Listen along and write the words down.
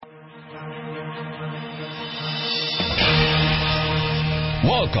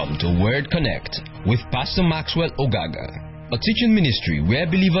Welcome to Word Connect with Pastor Maxwell Ogaga, a teaching ministry where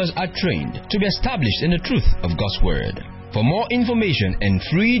believers are trained to be established in the truth of God's Word. For more information and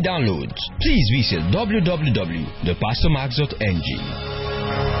free downloads, please visit www.thepastormax.ng.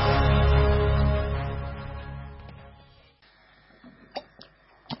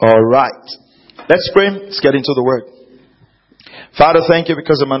 All right. Let's pray. Let's get into the Word. Father, thank you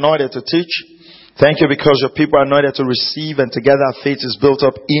because I'm anointed to teach. Thank you because your people are anointed to receive, and together our faith is built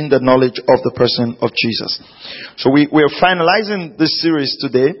up in the knowledge of the person of Jesus. So we're finalizing this series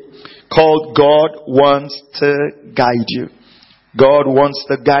today called God Wants to Guide You. God wants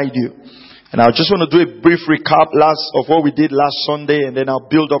to guide you. And I just want to do a brief recap of what we did last Sunday, and then I'll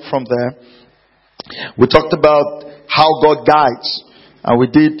build up from there. We talked about how God guides, and we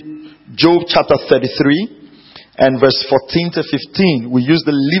did Job chapter 33. And verse 14 to 15, we use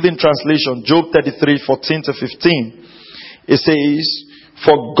the Living Translation, Job 33, 14 to 15. It says,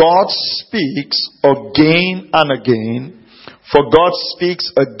 "For God speaks again and again, for God speaks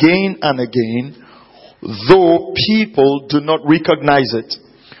again and again, though people do not recognize it.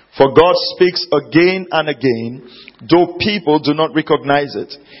 For God speaks again and again, though people do not recognize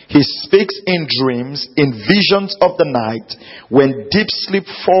it. He speaks in dreams, in visions of the night, when deep sleep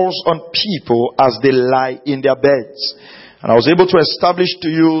falls on people as they lie in their beds." And I was able to establish to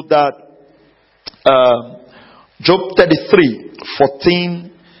you that Job 33,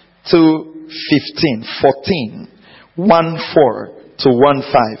 14 to 15. 14. 1-4 to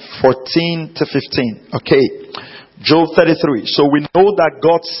 1-5. 14 to 15. Okay. Job 33. So we know that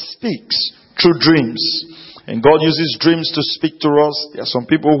God speaks through dreams. And God uses dreams to speak to us. There are some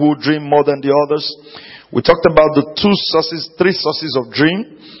people who dream more than the others. We talked about the three sources of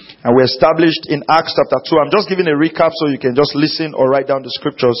dream. And we established in Acts chapter 2. I'm just giving a recap so you can just listen or write down the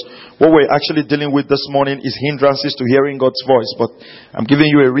scriptures. What we're actually dealing with this morning is hindrances to hearing God's voice. But I'm giving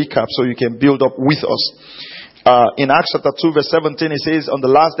you a recap so you can build up with us. In Acts chapter 2 verse 17 it says, "On the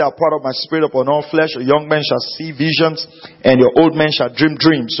last day I'll pour out my spirit upon all flesh. Your young men shall see visions, and your old men shall dream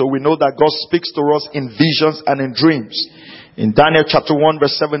dreams." So we know that God speaks to us in visions and in dreams. In Daniel chapter 1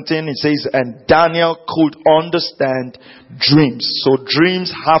 verse 17 it says, "And Daniel could understand dreams." So dreams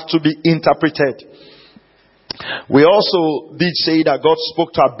have to be interpreted. We also did say that God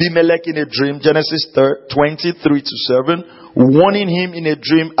spoke to Abimelech in a dream, Genesis 23-7, warning him in a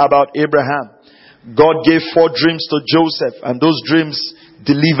dream about Abraham. God gave 4 dreams to Joseph, and those dreams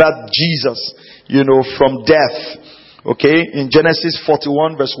delivered Jesus, from death. Okay, in Genesis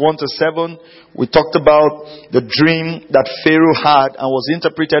 41 verse 1 to 7, we talked about the dream that Pharaoh had and was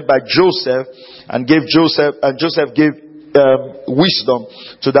interpreted by Joseph, and Joseph gave wisdom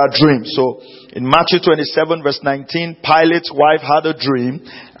to that dream. So in Matthew 27 verse 19, Pilate's wife had a dream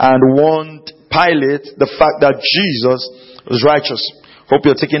and warned Pilate the fact that Jesus was righteous. Hope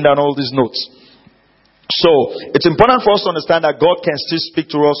you're taking down all these notes. So, it's important for us to understand that God can still speak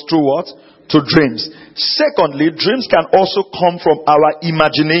to us through what? Through dreams. Secondly, dreams can also come from our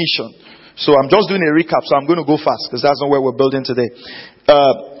imagination. So, I'm just doing a recap, so I'm going to go fast because that's not where we're building today.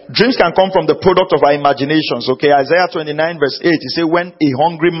 Dreams can come from the product of our imaginations. Okay, Isaiah 29 verse 8, it says, "When a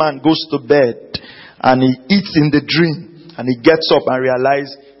hungry man goes to bed and he eats in the dream and he gets up and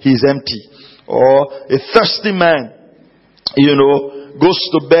realizes he's empty." Or a thirsty man, goes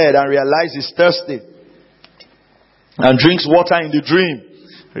to bed and realizes he's thirsty and drinks water in the dream.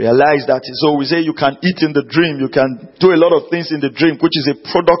 Realize that. So we say you can eat in the dream. You can do a lot of things in the dream, which is a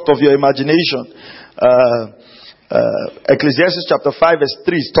product of your imagination. Ecclesiastes chapter 5 verse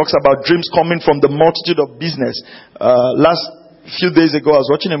 3 talks about dreams coming from the multitude of business. Last few days ago, I was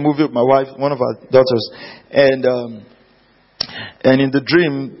watching a movie with my wife, one of our daughters. And in the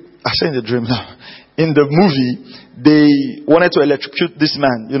dream, in the movie, they wanted to electrocute this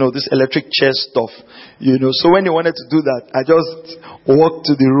man, this electric chair stuff, So when they wanted to do that, I just walked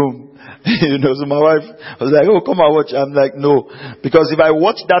to the room, So my wife was like, "Oh, come and watch." I'm like, "No." Because if I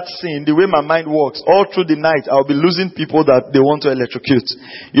watch that scene, the way my mind works, all through the night, I'll be losing people that they want to electrocute.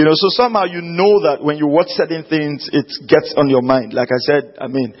 So somehow that when you watch certain things, it gets on your mind. Like I said,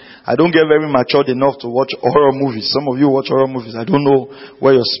 I don't get very matured enough to watch horror movies. Some of you watch horror movies. I don't know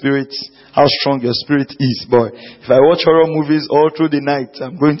how strong your spirit is. But if I watch horror movies all through the night,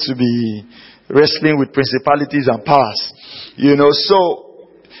 I'm going to be wrestling with principalities and powers. So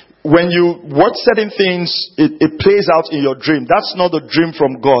when you watch certain things, it plays out in your dream. That's not the dream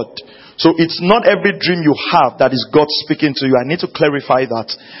from God. So it's not every dream you have that is God speaking to you. I need to clarify that.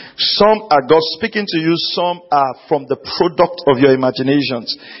 Some are God speaking to you, some are from the product of your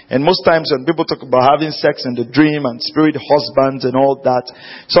imaginations. And most times when people talk about having sex in the dream and spirit husbands and all that,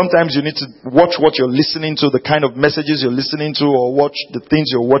 sometimes you need to watch what you're listening to, the kind of messages you're listening to, or watch the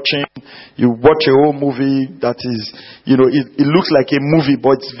things you're watching. You watch a whole movie that is, it looks like a movie,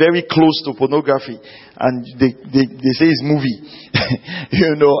 but it's very close to pornography. And they say it's movie.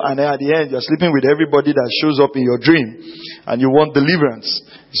 And then at the end you're sleeping with everybody that shows up in your dream and you want deliverance.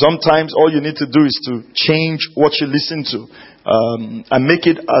 Sometimes all you need to do is to change what you listen to. I make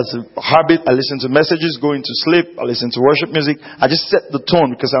it as a habit. I listen to messages going to sleep. I listen to worship music. I just set the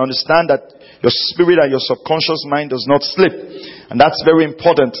tone because I understand that your spirit and your subconscious mind does not sleep. And that's very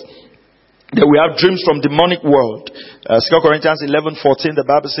important. That we have dreams from demonic world. 2 Corinthians 11:14, the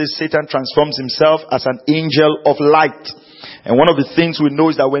Bible says Satan transforms himself as an angel of light. And one of the things we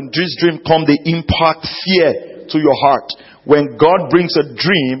know is that when this dream come, they impact fear to your heart. When God brings a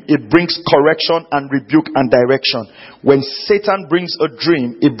dream, it brings correction and rebuke and direction. When Satan brings a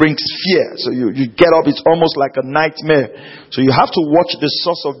dream, it brings fear. So you get up, it's almost like a nightmare. So you have to watch the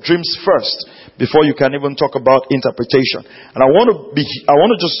source of dreams first before you can even talk about interpretation. And I want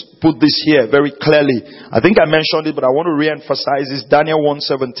to just put this here very clearly. I think I mentioned it, but I want to re-emphasize this. Daniel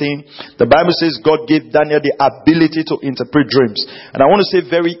 1:17. The Bible says God gave Daniel the ability to interpret dreams. And I want to say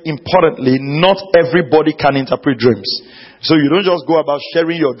very importantly, not everybody can interpret dreams. So you don't just go about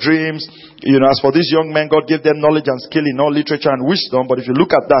sharing your dreams. As for this young man, God gave them knowledge and skill in all literature and wisdom. But if you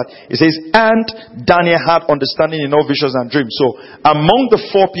look at that, it says, and Daniel had understanding in all visions and dreams. So among the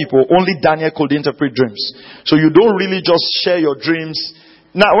 4 people, only Daniel could interpret dreams. So you don't really just share your dreams.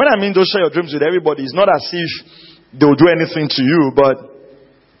 Now, when I mean don't share your dreams with everybody, it's not as if they'll do anything to you, but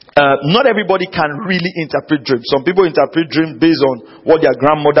not everybody can really interpret dreams. Some people interpret dreams based on what their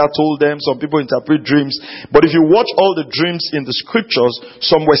grandmother told them. Some people interpret dreams. But if you watch all the dreams in the scriptures,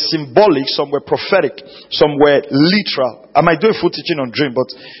 some were symbolic, some were prophetic, some were literal. I might do a full teaching on dream, but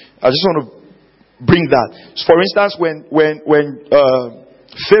I just want to bring that. For instance, when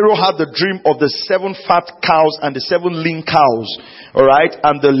Pharaoh had the dream of the 7 fat cows and the 7 lean cows, alright,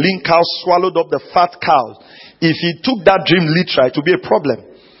 and the lean cows swallowed up the fat cows. If he took that dream literal, it would be a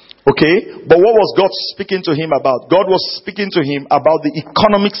problem. Okay, but what was God speaking to him about? God was speaking to him about the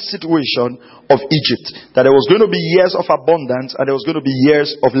economic situation of Egypt. That there was going to be years of abundance and there was going to be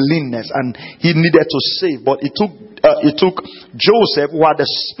years of leanness, and he needed to save. But it took Joseph, who had the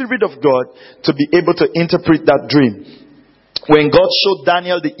Spirit of God, to be able to interpret that dream. When God showed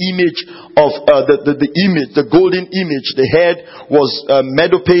Daniel the image of the golden image, the head was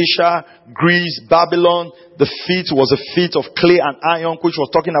Medo-Persia, Greece, Babylon. The feet was a feet of clay and iron, which was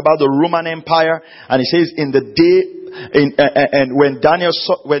talking about the Roman Empire. And it says, in the day, when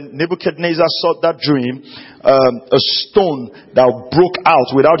Nebuchadnezzar saw that dream, a stone that broke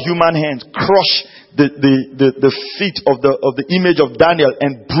out without human hands crushed the feet of the image of Daniel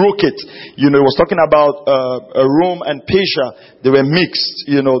and broke it. It was talking about Rome and Persia. They were mixed.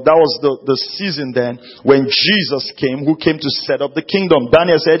 That was the season then when Jesus came, who came to set up the kingdom.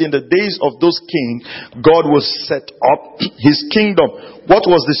 Daniel said, in the days of those kings, God will set up his kingdom. What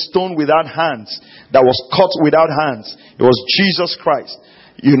was the stone without hands that was cut without hands? It was Jesus Christ,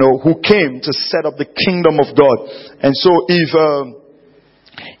 who came to set up the kingdom of God. And so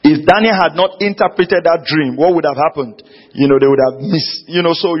if Daniel had not interpreted that dream, what would have happened? They would have missed.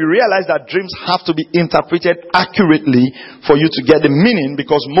 So you realize that dreams have to be interpreted accurately for you to get the meaning,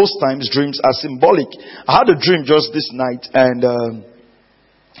 because most times dreams are symbolic. I had a dream just this night, and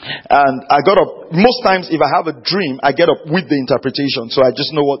I got up. Most times if I have a dream, I get up with the interpretation, so I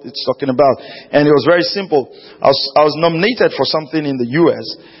just know what it's talking about. And it was very simple. I was nominated for something in the US,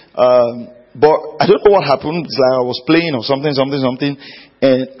 but I don't know what happened. It's like I was playing or something,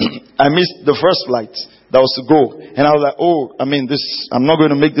 and I missed the first flight that was to go. And I was like, I'm not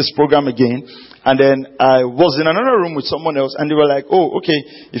going to make this program again. And then I was in another room with someone else, and they were like, okay,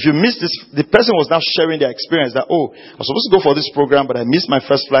 if you missed this, the person was now sharing their experience that, I was supposed to go for this program, but I missed my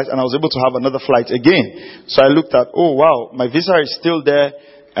first flight, and I was able to have another flight again. So I looked at, wow, my visa is still there,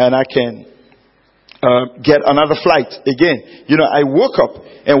 and I can get another flight again. I woke up,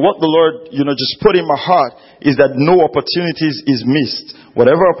 and what the Lord, just put in my heart is that no opportunities is missed.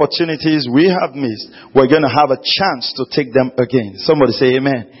 Whatever opportunities we have missed, we're going to have a chance to take them again. Somebody say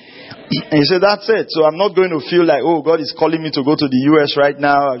amen. And he said, that's it. So I'm not going to feel like, oh, God is calling me to go to the US right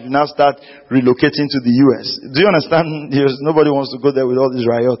now. I should now start relocating to the US. Do you understand? Nobody wants to go there with all these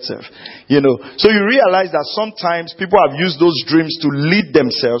riots. So you realize that sometimes people have used those dreams to lead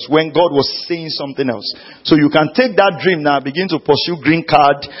themselves when God was saying something else. So you can take that dream now, begin to pursue green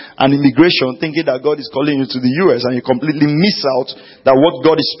card and immigration, thinking that God is calling you to the US, and you completely miss out that what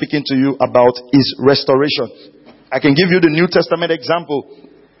God is speaking to you about is restoration. I can give you the New Testament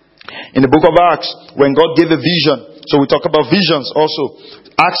example. In the book of Acts, when God gave a vision. So we talk about visions also.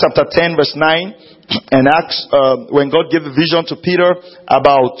 Acts chapter 10 verse 9. And Acts, when God gave a vision to Peter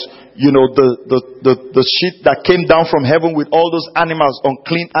about, the sheep that came down from heaven with all those animals,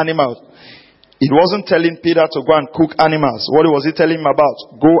 unclean animals. It wasn't telling Peter to go and cook animals. What was he telling him about?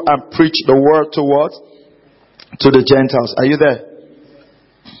 Go and preach the word to what? To the Gentiles. Are you there?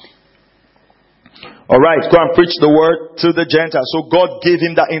 Alright, go and preach the word to the Gentiles. So God gave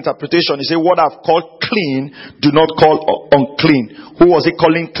him that interpretation. He said, what I've called clean, do not call unclean. Who was he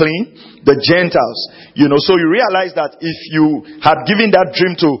calling clean? The Gentiles. So you realize that if you had given that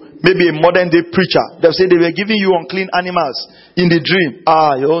dream to maybe a modern day preacher, they'll say they were giving you unclean animals in the dream.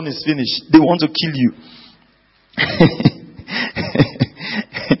 Your own is finished. They want to kill you.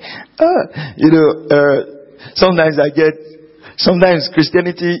 Sometimes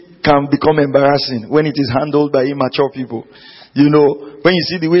Christianity can become embarrassing when it is handled by immature people. When you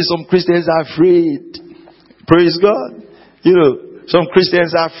see the way some Christians are afraid. Praise God. Some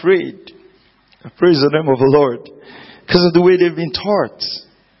Christians are afraid. Praise the name of the Lord. Because of the way they've been taught.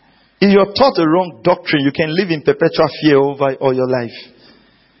 If you're taught a wrong doctrine, you can live in perpetual fear over all your life.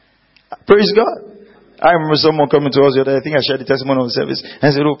 Praise God. I remember someone coming to us the other day. I think I shared the testimony of the service. And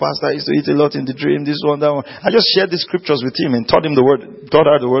said, oh, Pastor, I used to eat a lot in the dream, this one, that one. I just shared the scriptures with him and taught her the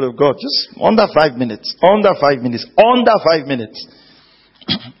word of God. Just under 5 minutes. Under 5 minutes.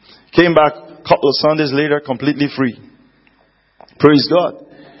 Came back a couple of Sundays later, completely free. Praise God.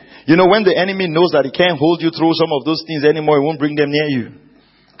 When the enemy knows that he can't hold you through some of those things anymore, he won't bring them near you.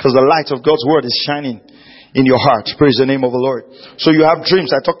 Because the light of God's word is shining in your heart. Praise the name of the Lord. So you have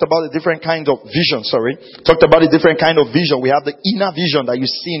dreams. I talked about a different kind of vision, Talked about a different kind of vision. We have the inner vision that you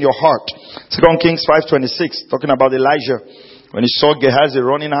see in your heart. 2 Kings 5:26, talking about Elijah. When he saw Gehazi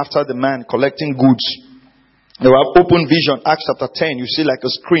running after the man, collecting goods. Then we have open vision. Acts chapter 10. You see like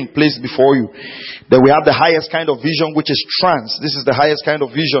a screen placed before you. Then we have the highest kind of vision, which is trance. This is the highest kind of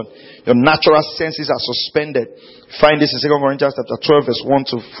vision. Your natural senses are suspended. Find this in 2 Corinthians chapter 12 verse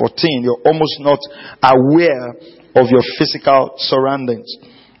 1 to 14. You're almost not aware of your physical surroundings.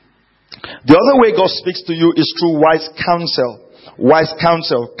 The other way God speaks to you is through wise counsel. Wise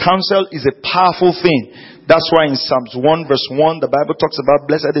counsel. Counsel is a powerful thing. That's why in Psalms 1 verse 1, the Bible talks about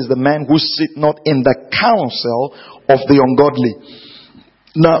blessed is the man who sit not in the counsel of the ungodly.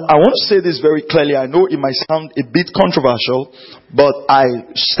 Now, I want to say this very clearly. I know it might sound a bit controversial, but I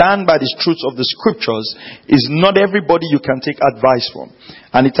stand by the truths of the scriptures. Is not everybody you can take advice from.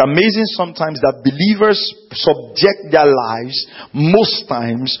 And it's amazing sometimes that believers subject their lives most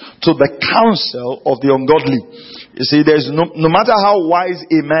times to the counsel of the ungodly. You see, there's no matter how wise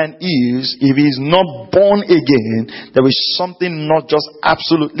a man is, if he is not born again, there is something not just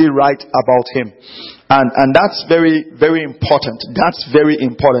absolutely right about him. And that's very, very important. That's very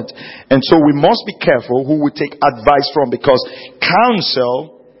important. And so we must be careful who we take advice from, because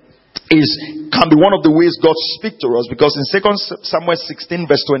counsel can be one of the ways God speaks to us. Because in 2 Samuel 16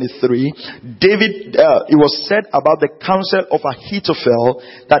 verse 23, David, it was said about the counsel of Ahithophel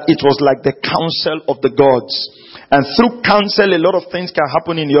that it was like the counsel of the gods. And through counsel, a lot of things can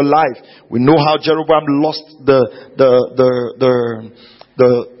happen in your life. We know how Jeroboam lost the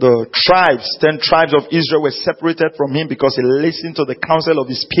tribes. 10 tribes of Israel were separated from him because he listened to the counsel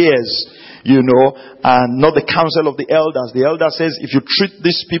of his peers, and not the counsel of the elders. The elder says, if you treat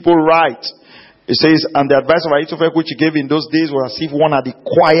these people right, it says, and the advice of Ahithophel which he gave in those days was as if one had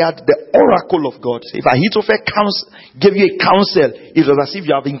acquired the oracle of God. If Ahithophel gave you a counsel, it was as if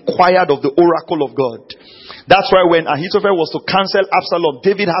you have inquired of the oracle of God. That's why when Ahithophel was to counsel Absalom,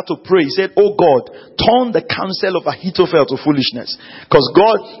 David had to pray. He said, oh God, turn the counsel of Ahithophel to foolishness.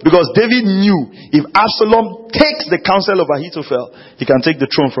 Because David knew if Absalom takes the counsel of Ahithophel, he can take the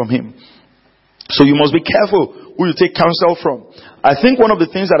throne from him. So you must be careful who you take counsel from. I think one of the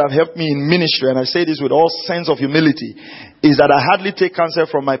things that have helped me in ministry, and I say this with all sense of humility, is that I hardly take counsel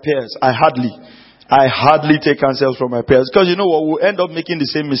from my peers. I hardly take counsel from my peers. Because you know what? We'll end up making the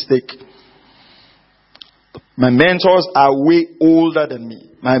same mistake. My mentors are way older than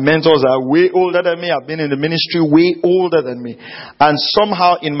me. I've been in the ministry way older than me. And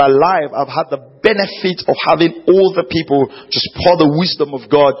somehow in my life, I've had the benefit of having older people just pour the wisdom of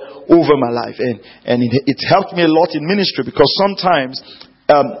God over my life. And it helped me a lot in ministry, because sometimes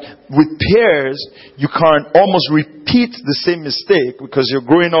with peers, you can almost repeat the same mistake, because you're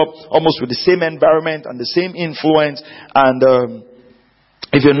growing up almost with the same environment and the same influence. And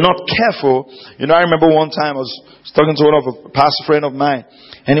if you're not careful, I remember one time I was talking to one of a pastor friend of mine,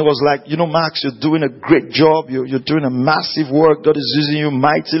 and he was like, Max, you're doing a great job. You're doing a massive work. God is using you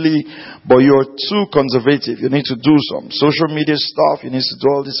mightily, but you're too conservative. You need to do some social media stuff. You need to do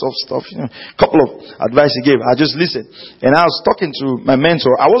all this stuff. A couple of advice he gave. I just listened. And I was talking to my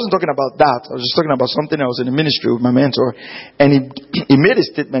mentor. I wasn't talking about that. I was just talking about something else in the ministry with my mentor. And he made a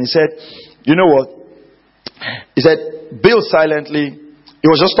statement. He said, you know what? He said, build silently. He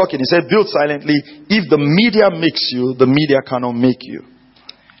was just talking. He said, build silently. If the media makes you, the media cannot make you.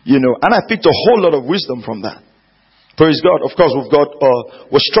 And I picked a whole lot of wisdom from that. Praise God. Of course,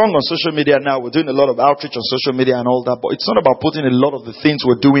 we're strong on social media now. We're doing a lot of outreach on social media and all that. But it's not about putting a lot of the things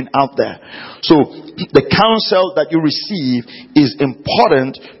we're doing out there. So the counsel that you receive is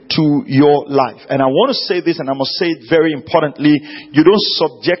important to your life. And I want to say this, and I must say it very importantly. You don't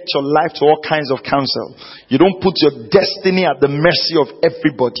subject your life to all kinds of counsel. You don't put your destiny at the mercy of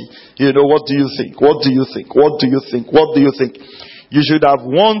everybody. What do you think? What do you think? What do you think? What do you think? You should have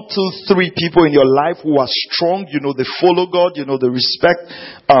 1, 2, 3 people in your life who are strong. They follow God. They respect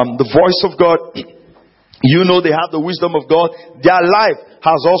the voice of God. They have the wisdom of God. Their life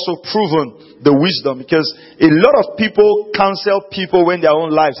has also proven the wisdom, because a lot of people counsel people when their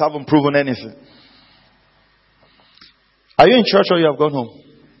own lives haven't proven anything. Are you in church or you have gone home?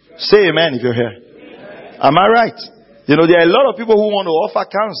 Say amen if you're here. Am I right? There are a lot of people who want to offer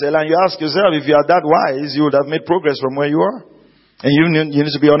counsel, and you ask yourself, if you are that wise, you would have made progress from where you are. And you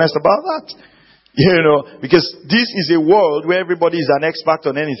need to be honest about that. Because this is a world where everybody is an expert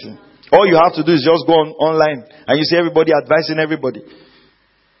on anything. All you have to do is just go online and you see everybody advising everybody.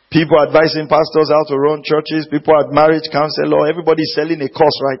 People advising pastors how to run churches. People at marriage counselor. Everybody's selling a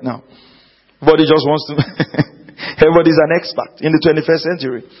course right now. Everybody just wants to... Everybody's an expert in the 21st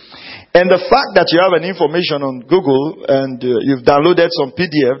century. And the fact that you have an information on Google and you've downloaded some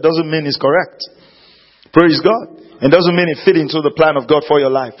PDF doesn't mean it's correct. Praise God. It doesn't mean it fit into the plan of God for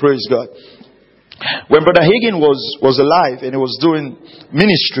your life. Praise God. When Brother Hagin was alive and he was doing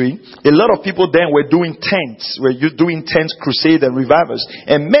ministry, a lot of people then were doing tents, crusade and revivals.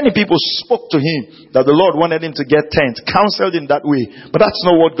 And many people spoke to him that the Lord wanted him to get tents, counseled him that way. But that's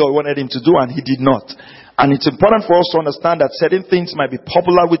not what God wanted him to do, and he did not. And it's important for us to understand that certain things might be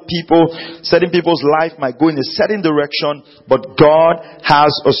popular with people, certain people's life might go in a certain direction, but God has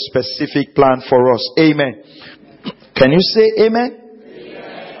a specific plan for us. Amen. Can you say amen?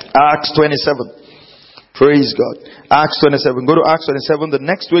 Amen. Acts 27. Praise God. Acts 27. Go to Acts 27. The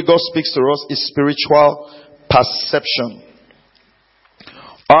next way God speaks to us is spiritual perception.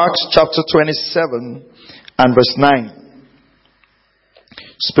 Acts chapter 27 and verse 9.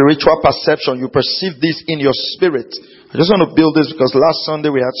 Spiritual perception. You perceive this in your spirit. I just want to build this because last Sunday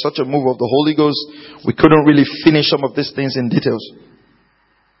we had such a move of the Holy Ghost. We couldn't really finish some of these things in details.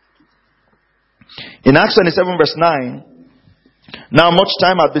 In Acts 27 verse 9, now much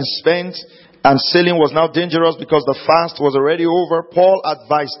time had been spent and sailing was now dangerous because the fast was already over. Paul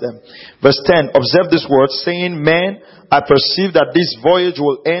advised them. Verse 10, observe this word, saying, men, I perceive that this voyage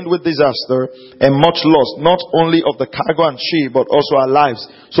will end with disaster and much loss, not only of the cargo and ship, but also our lives.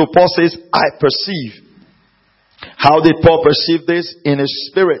 So Paul says, I perceive. How did Paul perceive this? In his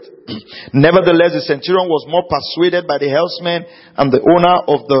spirit. Nevertheless, the centurion was more persuaded by the helmsman and the owner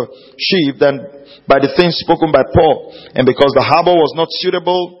of the ship than by the things spoken by Paul. And because the harbor was not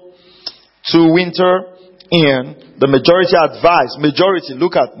suitable to winter in, the majority advised. Majority,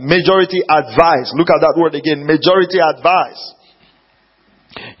 look at majority advised. Look at that word again. Majority advised.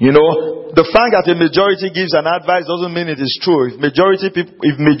 The fact that a majority gives an advice doesn't mean it is true. If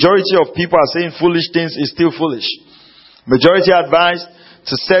majority of people are saying foolish things, it's still foolish. Majority advised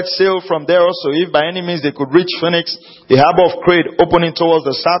to set sail from there also, if by any means they could reach Phoenix, the harbor of Crete, opening towards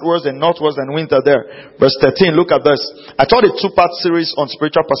the southwards and northwards, and winter there. Verse 13, look at this. I taught a 2-part series on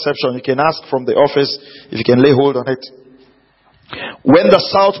spiritual perception. You can ask from the office if you can lay hold on it. When the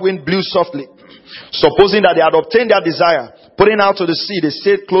south wind blew softly, supposing that they had obtained their desire, putting out to the sea, they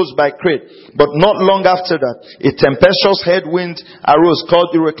sailed close by Crete. But not long after that, a tempestuous headwind arose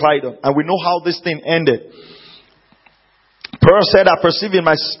called Euroclydon. And we know how this thing ended. Pearl said, I perceive in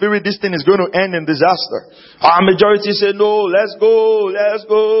my spirit this thing is going to end in disaster. Our majority said, no, let's go.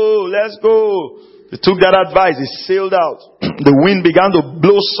 They took that advice. They sailed out. The wind began to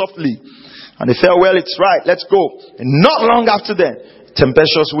blow softly. And they felt, well, it's right. Let's go. And not long after that,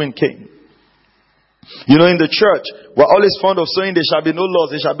 tempestuous wind came. You know, in the church, we're always fond of saying there shall be no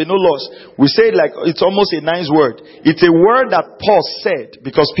loss, there shall be no loss. We say it like it's almost a nice word. It's a word that Paul said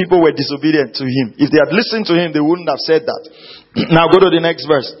because people were disobedient to him. If they had listened to him, they wouldn't have said that. Now go to the next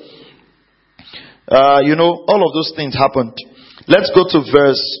verse. You know, all of those things happened. Let's go to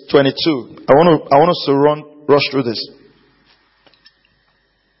verse 22. I want us to rush through this.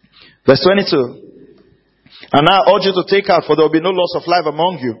 Verse 22. And now I urge you to take heart, for there will be no loss of life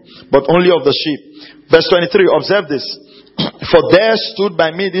among you, but only of the sheep. Verse 23, observe this. For there stood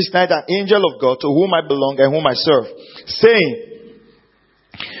by me this night an angel of God, to whom I belong and whom I serve, saying,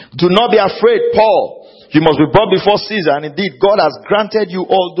 do not be afraid, Paul. You must be brought before Caesar, and indeed God has granted you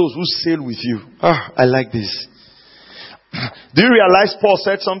all those who sail with you. I like this. Do you realize Paul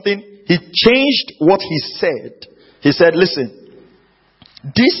said something? He changed what he said. He said, listen,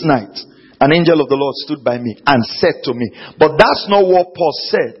 this night, an angel of the Lord stood by me and said to me. But that's not what Paul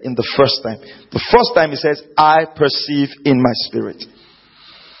said in the first time. The first time he says, I perceive in my spirit.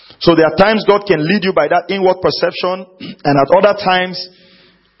 So there are times God can lead you by that inward perception, and at other times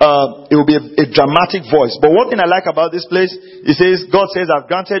it will be a dramatic voice. But one thing I like about this place, it says, God says, I've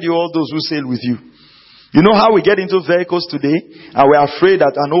granted you all those who sail with you. You know how we get into vehicles today and we're afraid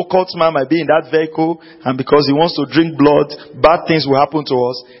that an occult man might be in that vehicle, and because he wants to drink blood, bad things will happen to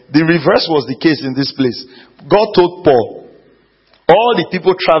us. The reverse was the case in this place. God told Paul, all the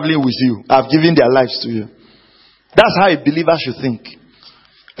people traveling with you have given their lives to you. That's how a believer should think.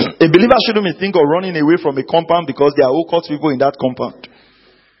 A believer shouldn't think of running away from a compound because there are occult people in that compound.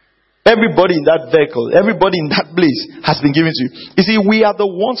 Everybody in that vehicle, everybody in that place has been given to you. You see, we are the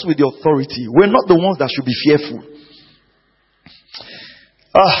ones with the authority. We're not the ones that should be fearful.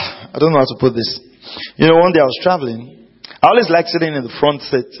 I don't know how to put this. You know, one day I was traveling. I always like sitting in the front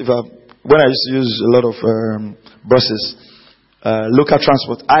seat when I used to use a lot of buses, local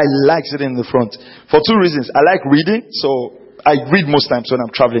transport. I like sitting in the front for two reasons. I like reading, so I read most times when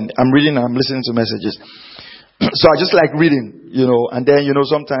I'm traveling. I'm reading and I'm listening to messages. So I just like reading, you know, and then, you know,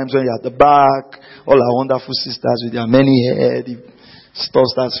 sometimes when you're at the back, all our wonderful sisters with their many hair, the stuff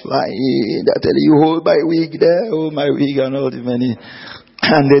starts flying, they're telling you, hold my wig there, hold my wig, and all the many.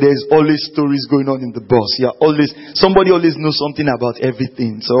 And then there's always stories going on in the bus. Somebody always knows something about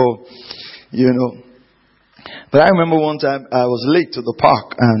everything. So, you know. But I remember one time I was late to the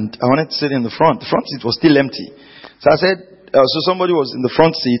park and I wanted to sit in the front. The front seat was still empty. So I said, so somebody was in the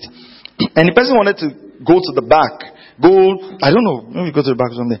front seat and the person wanted to go to the back. I don't know, maybe go to the back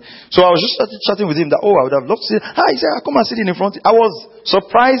or something. So I was just chatting with him that, I would have loved to sit. He said, come and sit in the front seat. I was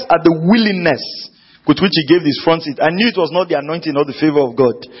surprised at the willingness with which he gave this front seat. I knew it was not the anointing or the favor of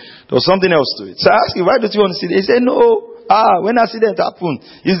God. There was something else to it. So I asked him, why don't you want to sit? He said, no. When accident happen,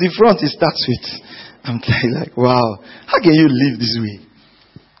 it's the front it starts with. I'm like, wow, how can you live this way?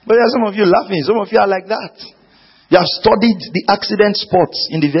 But there are some of you laughing. Some of you are like that. You have studied the accident spots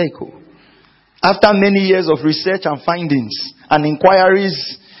in the vehicle. After many years of research and findings and inquiries,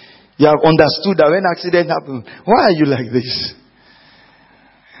 you have understood that when accident happens, why are you like this?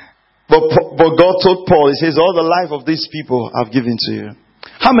 But God told Paul, he says, all the life of these people I've given to you.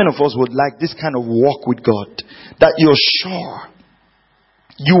 How many of us would like this kind of walk with God? That you're sure.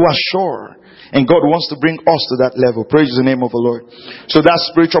 You are sure. And God wants to bring us to that level. Praise the name of the Lord. So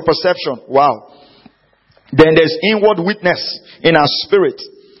that's spiritual perception. Wow. Then there's inward witness in our spirit.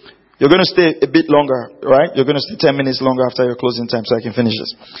 You're going to stay a bit longer, right? You're going to stay 10 minutes longer after your closing time so I can finish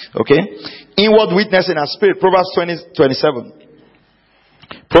this. Okay? Inward witness in our spirit. Proverbs 20:27.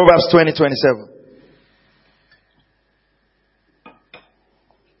 Proverbs 20:27.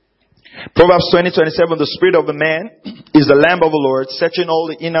 Proverbs 20:27. The spirit of the man is the lamp of the Lord, searching all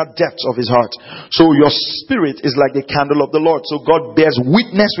the inner depths of his heart. So your spirit is like the candle of the Lord. So God bears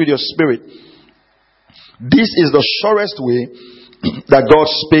witness with your spirit. This is the surest way that God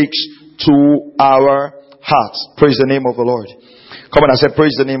speaks to our hearts. Praise the name of the Lord. Come on, I said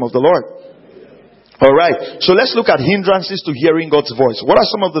praise the name of the Lord. Alright, so let's look at hindrances to hearing God's voice. What are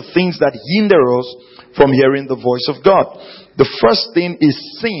some of the things that hinder us from hearing the voice of God? The first thing is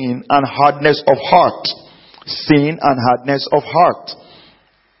sin and hardness of heart. Sin and hardness of heart.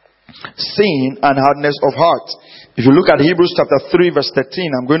 Sin and hardness of heart. If you look at Hebrews chapter 3 verse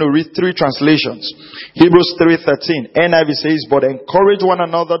 13, I'm going to read three translations. Hebrews 3:13. NIV says, but encourage one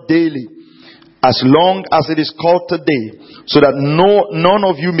another daily, as long as it is called today, so that none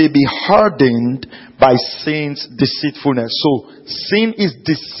of you may be hardened by sin's deceitfulness. So, sin is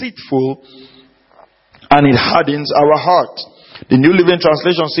deceitful and it hardens our heart. The New Living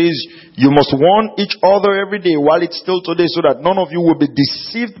Translation says, you must warn each other every day while it's still today, so that none of you will be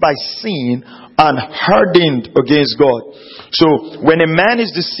deceived by sin and hardened against God. So, when a man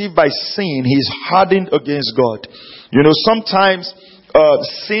is deceived by sin, he is hardened against God. You know, sometimes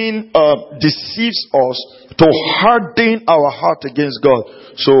sin deceives us to harden our heart against God.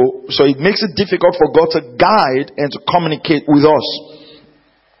 So it makes it difficult for God to guide and to communicate with us.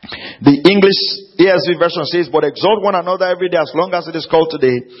 The English ESV version says, but exhort one another every day as long as it is called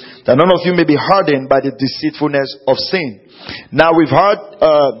today, that none of you may be hardened by the deceitfulness of sin. Now we've heard,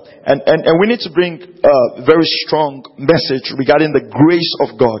 and we need to bring a very strong message regarding the grace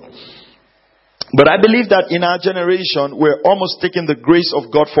of God. But I believe that in our generation, we're almost taking the grace of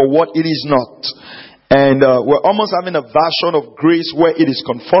God for what it is not. And we're almost having a version of grace where it is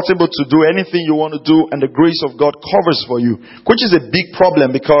comfortable to do anything you want to do, and the grace of God covers for you. Which is a big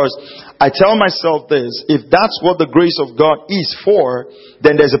problem, because I tell myself this: if that's what the grace of God is for,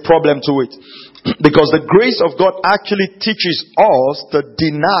 then there's a problem to it. Because the grace of God actually teaches us to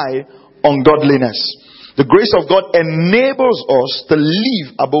deny ungodliness. The grace of God enables us to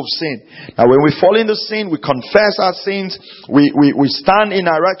live above sin. Now, when we fall into sin, we confess our sins. We stand in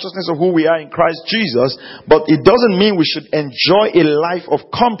our righteousness of who we are in Christ Jesus. But it doesn't mean we should enjoy a life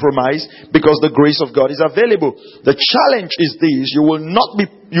of compromise because the grace of God is available. The challenge is this: you will not be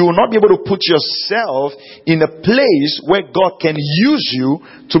able to put yourself in a place where God can use you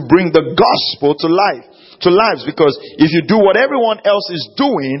to bring the gospel to lives, because if you do what everyone else is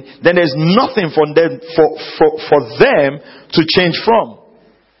doing, then there's nothing for them to change from.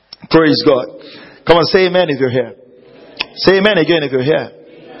 Praise God. Come on, say amen if you're here. Say amen again if you're here.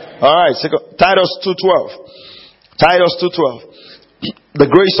 Alright, Titus 2:12. Titus 2:12. The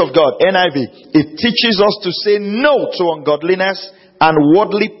grace of God, NIV. It teaches us to say no to ungodliness and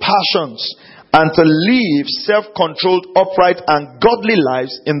worldly passions, and to live self-controlled, upright, and godly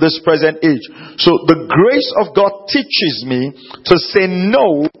lives in this present age. So the grace of God teaches me to say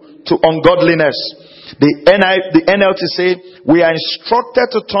no to ungodliness. The NLT say, we are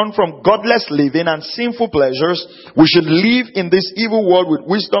instructed to turn from godless living and sinful pleasures. We should live in this evil world with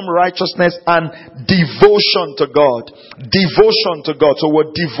wisdom, righteousness, and devotion to God. Devotion to God. So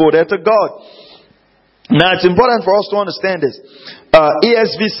we're devoted to God. Now it's important for us to understand this.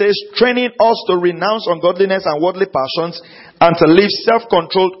 ESV says, training us to renounce ungodliness and worldly passions, and to live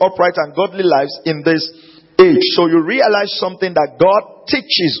self-controlled, upright, and godly lives in this age. So you realize something, that God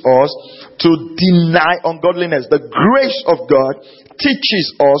teaches us to deny ungodliness. The grace of God teaches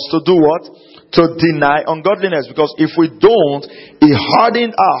us to do what? To deny ungodliness. Because if we don't, it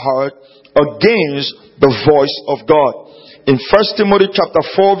hardens our heart against the voice of God. In 1 Timothy chapter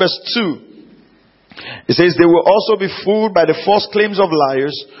 4 verse 2, it says, they will also be fooled by the false claims of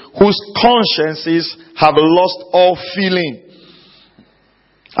liars, whose consciences have lost all feeling.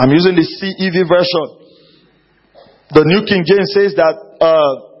 I'm using the CEV version. The New King James says that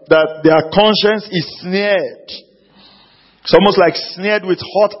their conscience is snared. It's almost like snared with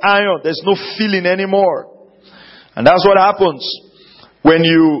hot iron. There's no feeling anymore. And that's what happens when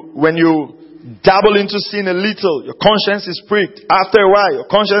you dabble into sin a little. Your conscience is pricked. After a while, your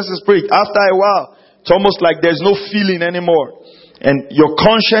conscience is pricked. After a while, it's almost like there's no feeling anymore. And your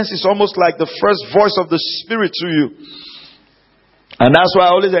conscience is almost like the first voice of the Spirit to you. And that's why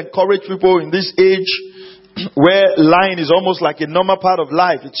I always encourage people in this age where lying is almost like a normal part of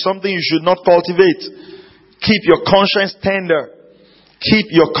life. It's something you should not cultivate. Keep your conscience tender. Keep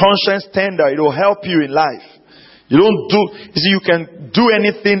your conscience tender. It will help you in life. You can do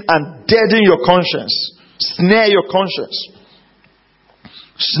anything and deaden your conscience. Snare your conscience.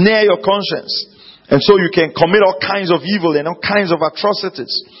 Snare your conscience. And so you can commit all kinds of evil and all kinds of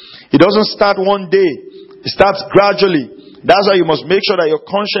atrocities. It doesn't start one day. It starts gradually. That's why you must make sure that your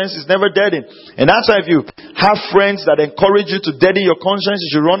conscience is never deadened. And that's why if you have friends that encourage you to deaden your conscience,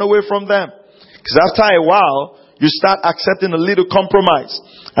 you should run away from them. Because after a while, you start accepting a little compromise.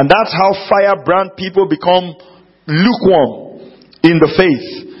 And that's how firebrand people become lukewarm in the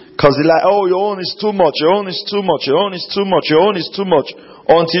faith. Because they're like, oh, your own is too much, your own is too much, your own is too much, your own is too much.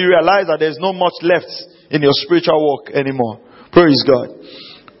 Until you realize that there's no much left in your spiritual walk anymore. Praise God.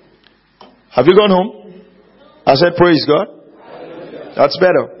 Have you gone home? I said praise God. That's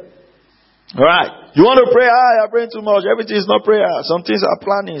better. Alright. You want to pray? You're praying too much. Everything is not prayer. Some things are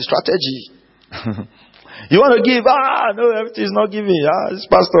planning, strategy. You want to give? No, everything is not giving. These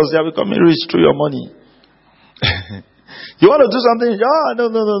pastors, they are becoming rich through your money. You want to do something?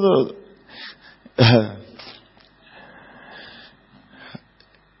 No.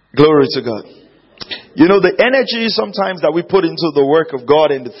 Glory to God. You know, the energy sometimes that we put into the work of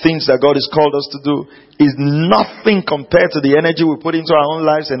God and the things that God has called us to do is nothing compared to the energy we put into our own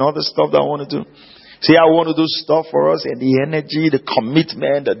lives and other stuff that I want to do. See, I want to do stuff for us, and the energy, the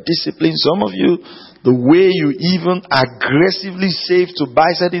commitment, the discipline. Some of you, the way you even aggressively save to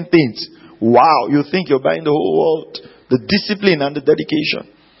buy certain things. Wow, you think you're buying the whole world. The discipline and the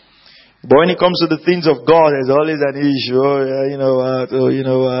dedication. But when it comes to the things of God, there's always an issue. Oh, yeah, you know what? Oh, you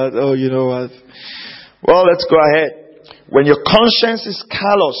know what? Oh, you know what? Well, let's go ahead. When your conscience is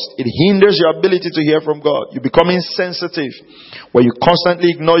calloused, it hinders your ability to hear from God. You become insensitive. When you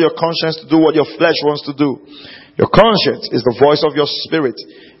constantly ignore your conscience to do what your flesh wants to do. Your conscience is the voice of your spirit,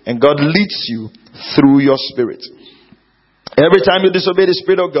 and God leads you through your spirit. Every time you disobey the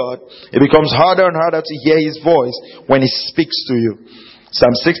Spirit of God, it becomes harder and harder to hear His voice when He speaks to you.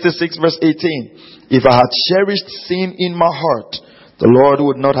 Psalm 66 verse 18. If I had cherished sin in my heart, the Lord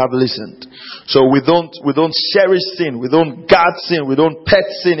would not have listened. So we don't cherish sin. We don't guard sin. We don't pet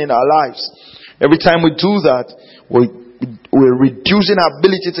sin in our lives. Every time we do that, we're reducing our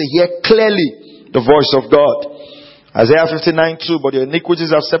ability to hear clearly the voice of God. Isaiah 59:2. But your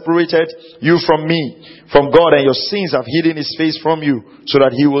iniquities have separated you from me, from God, and your sins have hidden His face from you, so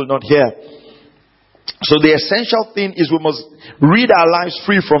that He will not hear. So the essential thing is we must rid our lives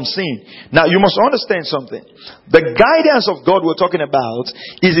free from sin. Now you must understand something. The guidance of God we're talking about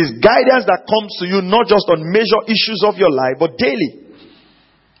is His guidance that comes to you not just on major issues of your life, but daily.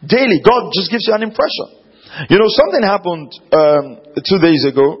 Daily. God just gives you an impression. You know, something happened 2 days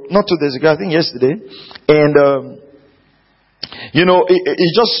ago. Not 2 days ago, I think yesterday. And you know, it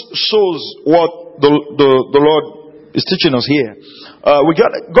just shows what the Lord is teaching us here. We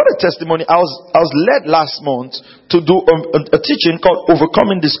got a testimony. I was led last month to do a teaching called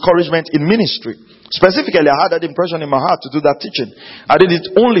Overcoming Discouragement in Ministry. Specifically, I had that impression in my heart to do that teaching. I did it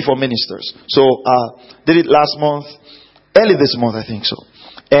only for ministers. So did it last month, early this month, I think so.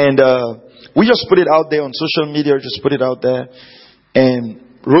 And we just put it out there on social media. Just put it out there, and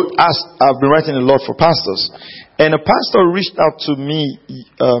I've been writing a lot for pastors. And a pastor reached out to me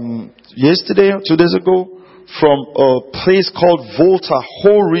yesterday or 2 days ago from a place called Volta,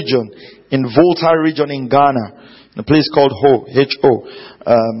 Ho region, in Volta region in Ghana. A place called Ho, H-O,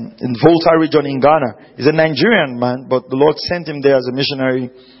 in Volta region in Ghana. He's a Nigerian man, but the Lord sent him there as a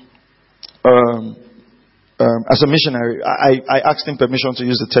missionary. I asked him permission to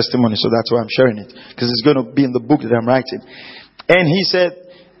use the testimony, so that's why I'm sharing it. Because it's going to be in the book that I'm writing. And he said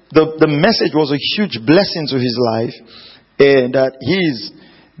the message was a huge blessing to his life, and that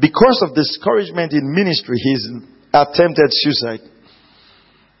because of discouragement in ministry, he's attempted suicide.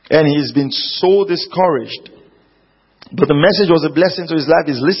 And he's been so discouraged. But the message was a blessing to his life.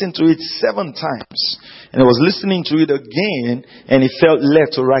 He's listened to it 7 times. And he was listening to it again, and he felt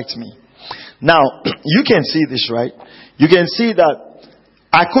led to write me. Now, you can see this, right? You can see that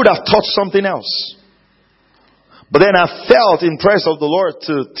I could have taught something else. But then I felt impressed of the Lord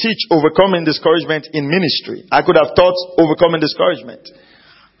to teach overcoming discouragement in ministry. I could have taught overcoming discouragement.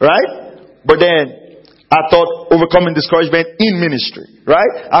 Right? But then I thought overcoming discouragement in ministry.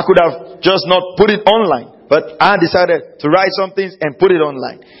 Right? I could have just not put it online. But I decided to write some things and put it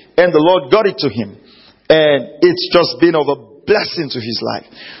online. And the Lord got it to him. And it's just been of a blessing to his life.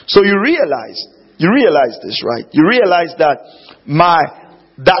 So you realize this, right? You realize that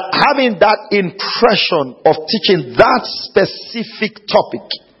having that impression of teaching that specific topic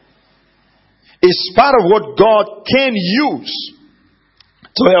is part of what God can use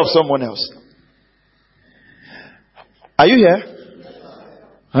to help someone else. Are you here?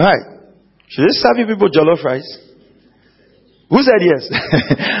 Alright. Should I serve you people jollof rice? Who said yes?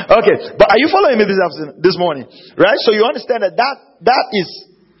 Okay. But are you following me this morning? Right? So you understand that is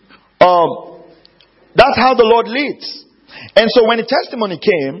that's how the Lord leads. And so when the testimony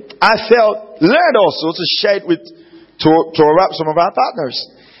came, I felt led also to share it to some of our partners.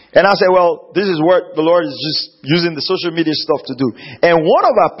 And I said, well, this is what the Lord is just using the social media stuff to do. And one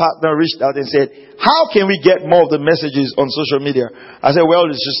of our partners reached out and said, how can we get more of the messages on social media? I said,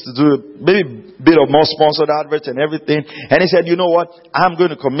 well, it's just to do maybe a bit of more sponsored adverts and everything. And he said, you know what? I'm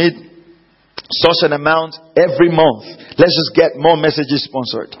going to commit such an amount every month. Let's just get more messages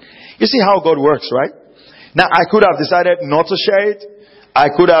sponsored. You see how God works, right? Now, I could have decided not to share it. I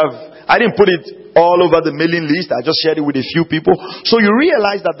didn't put it all over the mailing list. I just shared it with a few people. So you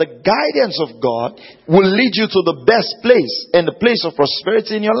realize that the guidance of God will lead you to the best place and the place of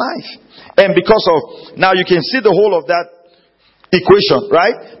prosperity in your life. And because of, now you can see the whole of that equation,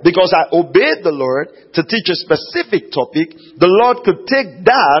 right? Because I obeyed the Lord to teach a specific topic, the Lord could take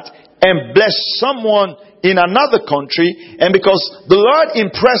that and bless someone in another country, and because the Lord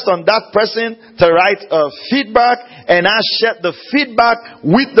impressed on that person to write feedback, and I shared the feedback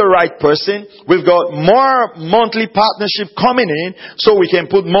with the right person, we've got more monthly partnership coming in so we can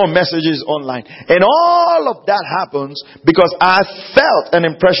put more messages online. And all of that happens because I felt an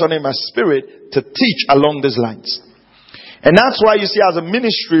impression in my spirit to teach along these lines. And that's why you see, as a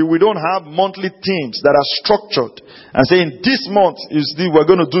ministry, we don't have monthly teams that are structured and saying, this month, you see, we're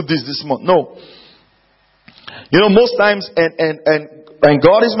going to do this month. No. You know, most times, and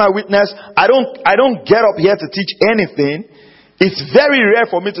God is my witness, I don't get up here to teach anything. It's very rare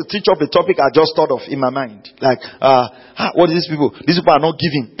for me to teach up a topic I just thought of in my mind. Like, what are these people? These people are not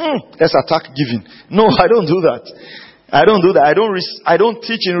giving. Let's attack giving. No, I don't do that. I don't do that. I don't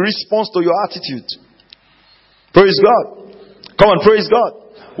teach in response to your attitude. Praise God. Come on, praise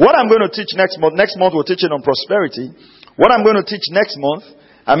God. What I'm going to teach next month we're teaching on prosperity. What I'm going to teach next month,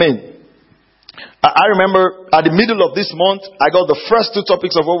 I remember at the middle of this month, I got the first 2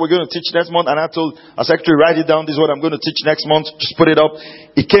 topics of what we're going to teach next month, and I told our secretary, write it down. This is what I'm going to teach next month. Just put it up.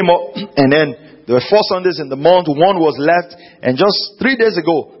 It came up, and then there were 4 Sundays in the month. 1 was left, and just 3 days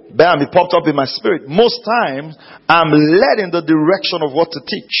ago, bam, it popped up in my spirit. Most times, I'm led in the direction of what to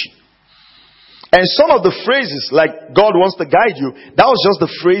teach. And some of the phrases, like God wants to guide you, that was just the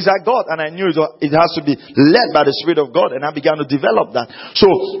phrase I got. And I knew it has to be led by the Spirit of God. And I began to develop that.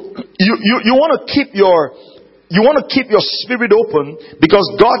 So, you want to keep your spirit open, because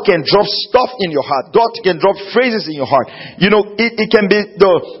God can drop stuff in your heart. God can drop phrases in your heart. You know, it can be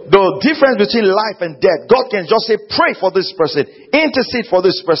the difference between life and death. God can just say, pray for this person. Intercede for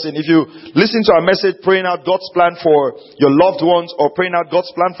this person. If you listen to our message, praying out God's plan for your loved ones, or praying out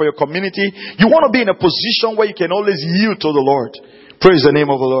God's plan for your community, you want to be in a position where you can always yield to the Lord. Praise the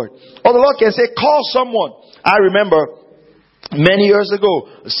name of the Lord. Or the Lord can say, call someone. I remember many years ago,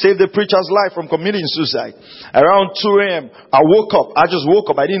 saved a preacher's life from committing suicide. Around 2 a.m., I woke up. I just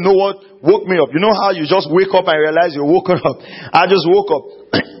woke up. I didn't know what woke me up. You know how you just wake up and realize you're woken up? I just woke up.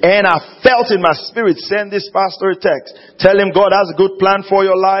 And I felt in my spirit, send this pastor a text. Tell him God has a good plan for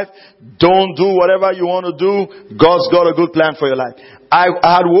your life. Don't do whatever you want to do. God's got a good plan for your life. I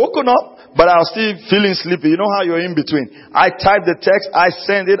had woken up, but I was still feeling sleepy. You know how you're in between. I typed the text. I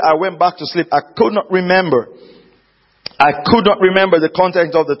sent it. I went back to sleep. I could not remember the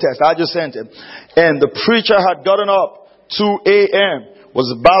content of the text. I just sent it. And the preacher had gotten up 2 a.m., was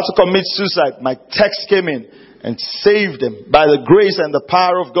about to commit suicide. My text came in and saved him by the grace and the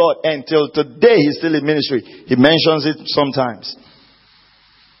power of God. Until today, he's still in ministry. He mentions it sometimes.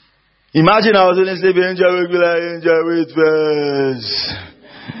 Imagine I was in sleep, angel will be like, angel wait first.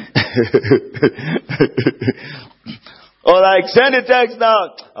 Or like, send the text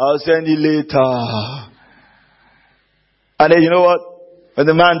now. I'll send it later. And then you know what? When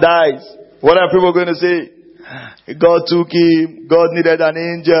the man dies, what are people going to say? God took him. God needed an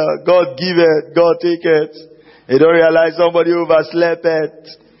angel. God give it. God take it. They don't realize somebody overslept it.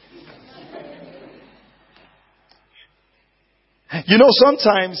 You know,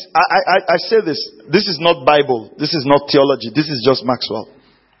 sometimes I say this. This is not Bible. This is not theology. This is just Maxwell.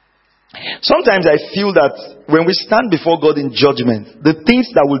 Sometimes I feel that when we stand before God in judgment, the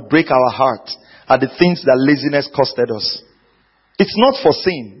things that will break our heart are the things that laziness costed us. It's not for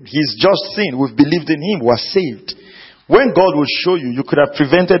sin. He's just sin. We've believed in Him. We're saved. When God will show you, you could have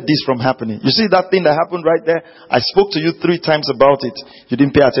prevented this from happening. You see that thing that happened right there? I spoke to you 3 times about it. You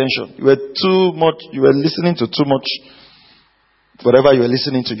didn't pay attention. You were listening to too much. Whatever you were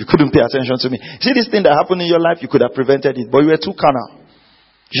listening to, you couldn't pay attention to me. See this thing that happened in your life? You could have prevented it, but you were too carnal.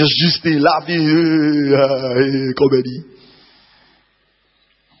 Just laughing, comedy.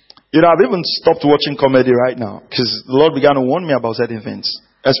 You know, I've even stopped watching comedy right now because the Lord began to warn me about certain things,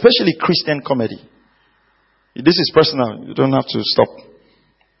 especially Christian comedy. This is personal. You don't have to stop.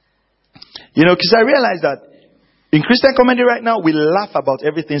 You know, because I realized that in Christian comedy right now, we laugh about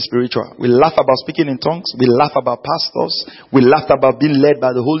everything spiritual. We laugh about speaking in tongues. We laugh about pastors. We laugh about being led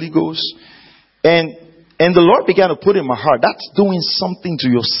by the Holy Ghost. And the Lord began to put in my heart, that's doing something to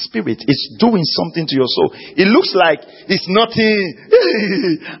your spirit. It's doing something to your soul. It looks like it's nothing.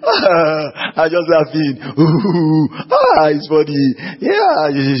 I just laughing. It's funny.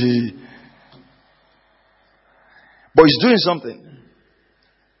 Yeah. But it's doing something.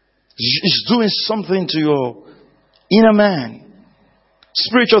 It's doing something to your inner man.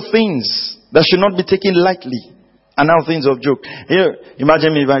 Spiritual things that should not be taken lightly. And now things of joke. Here,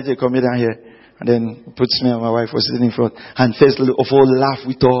 imagine me inviting a comedian here. And then puts me and my wife was sitting in front. And first of all laugh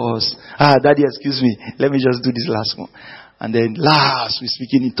with us. Daddy, excuse me. Let me just do this last one. And then laughs. We're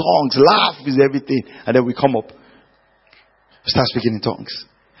speaking in tongues. Laugh with everything. And then we come up. Start speaking in tongues.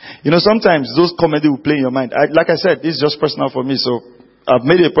 Sometimes those comedy will play in your mind. Like I said, this is just personal for me, so I've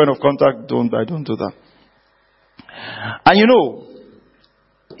made a point of contact. I don't do that. And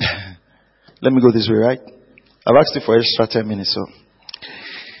let me go this way, right? I've asked you for extra 10 minutes, so.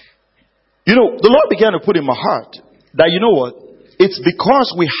 The Lord began to put in my heart that, it's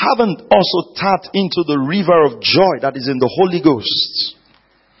because we haven't also tapped into the river of joy that is in the Holy Ghost.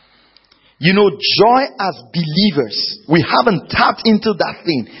 Joy as believers, we haven't tapped into that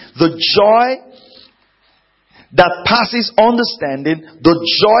thing. The joy that passes understanding, the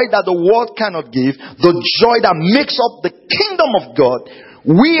joy that the world cannot give, the joy that makes up the kingdom of God.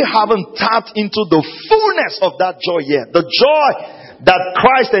 We haven't tapped into the fullness of that joy yet. The joy that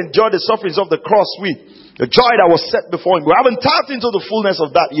Christ enjoyed the sufferings of the cross with. The joy that was set before him. We haven't tapped into the fullness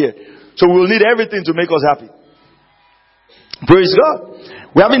of that yet. So we'll need everything to make us happy. Praise God.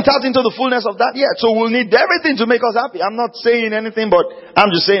 We haven't tapped into the fullness of that yet. So we'll need everything to make us happy. I'm not saying anything, but I'm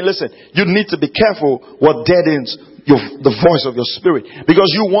just saying, listen, you need to be careful what deadens the voice of your spirit. Because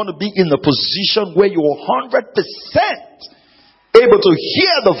you want to be in a position where you're 100% able to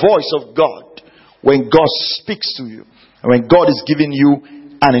hear the voice of God when God speaks to you. And when God is giving you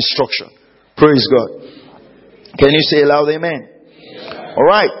an instruction. Praise God. Can you say loud amen? Yeah. All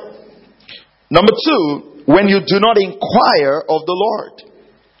right. Number 2, when you do not inquire of the Lord.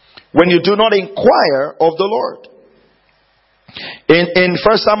 When you do not inquire of the Lord. In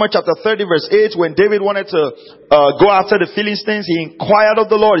 1 Samuel chapter 30 verse 8, when David wanted to go after the Philistines, he inquired of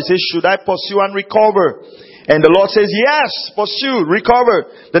the Lord. He says, should I pursue and recover? And the Lord says, yes, pursue,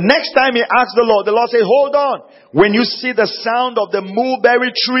 recover. The next time he asked the Lord says, hold on. When you see the sound of the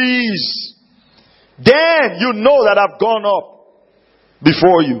mulberry trees, then you know that I've gone up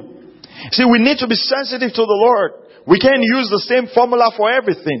before you. See, we need to be sensitive to the Lord. We can't use the same formula for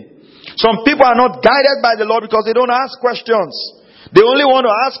everything. Some people are not guided by the Lord because they don't ask questions. They only want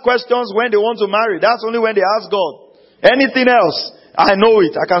to ask questions when they want to marry. That's only when they ask God. Anything else, I know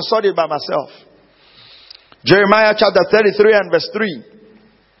it. I can sort it by myself. Jeremiah chapter 33 and verse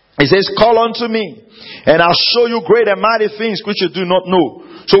 3. It says, call unto me, and I'll show you great and mighty things which you do not know.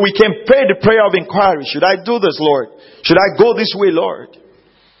 So we can pray the prayer of inquiry. Should I do this, Lord? Should I go this way, Lord?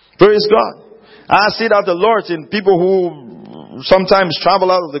 Praise God. I see that the Lord in people who sometimes travel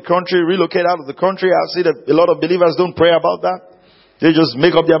out of the country, relocate out of the country. I see that a lot of believers don't pray about that. They just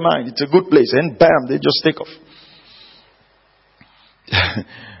make up their mind. It's a good place. And bam, they just take off.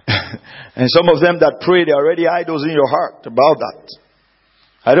 And some of them that pray, they're already idols in your heart about that.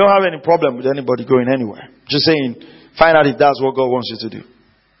 I don't have any problem with anybody going anywhere. Just saying, find out if that's what God wants you to do.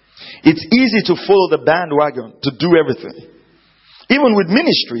 It's easy to follow the bandwagon, to do everything. Even with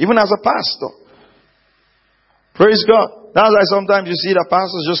ministry, even as a pastor. Praise God. That's why sometimes you see that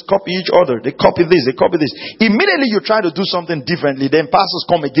pastors just copy each other. They copy this, they copy this. Immediately you try to do something differently, then pastors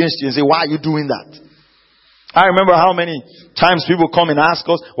come against you and say, why are you doing that? I remember how many times people come and ask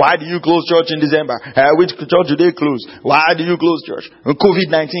us, why do you close church in December? Which church do they close? Why do you close church? When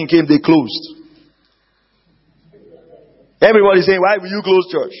COVID-19 came, they closed. Everybody saying, why will you close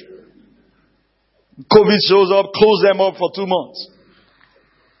church? COVID shows up, close them up for 2 months.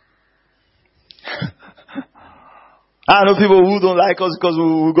 I know people who don't like us because we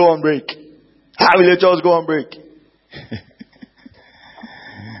will go on break. How will the church go on break?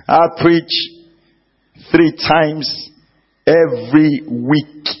 I preach 3 times every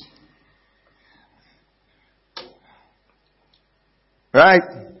week. Right?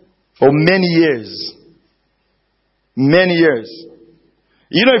 For many years. Many years.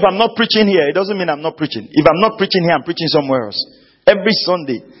 You know, if I'm not preaching here, it doesn't mean I'm not preaching. If I'm not preaching here, I'm preaching somewhere else. Every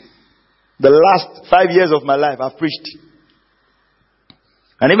Sunday. The last 5 years of my life, I've preached.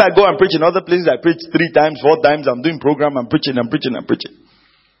 And if I go and preach in other places, I preach 3 times, 4 times. I'm doing program, I'm preaching.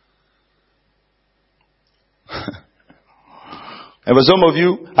 And for some of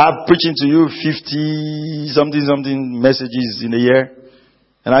you, I'm preaching to you 50 something messages in a year.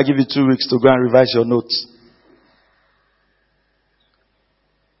 And I give you 2 weeks to go and revise your notes.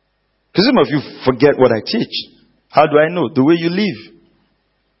 Because some of you forget what I teach. How do I know? The way you live.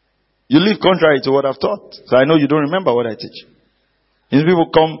 You live contrary to what I've taught. So I know you don't remember what I teach. These people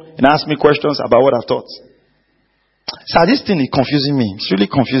come and ask me questions about what I've taught. Sir, this thing is confusing me. It's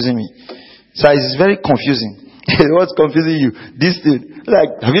really confusing me. Sir, it's very confusing. What's confusing you? This thing.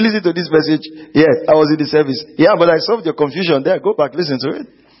 Like, have you listened to this message? Yes, I was in the service. Yeah, but I solved your confusion there. Go back, listen to it.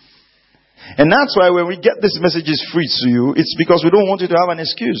 And that's why when we get these messages free to you, it's because we don't want you to have an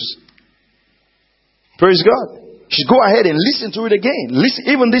excuse. Praise God. You should go ahead and listen to it again. Listen,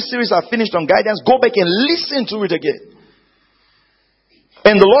 even this series I finished on guidance, go back and listen to it again.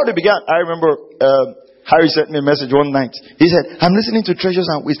 And the Lord began. I remember Harry sent me a message one night. He said, I'm listening to Treasures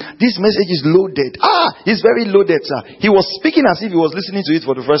and Ways. This message is loaded. It's very loaded, sir. He was speaking as if he was listening to it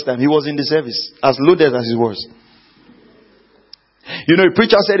for the first time. He was in the service, as loaded as it was. You know, a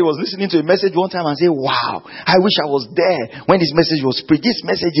preacher said he was listening to a message one time and said, wow, I wish I was there when this message was preached. This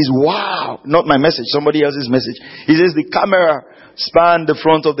message is wow. Not my message, somebody else's message. He says the camera spanned the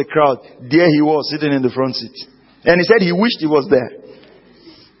front of the crowd. There he was, sitting in the front seat. And he said he wished he was there.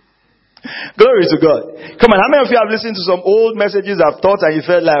 Glory to God. Come on, how many of you have listened to some old messages I've taught and you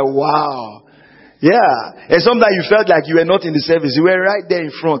felt like, wow. Yeah. And sometimes you felt like you were not in the service. You were right there in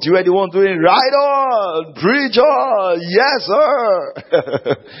front. You were the one doing right on. Preach on. Yes, sir.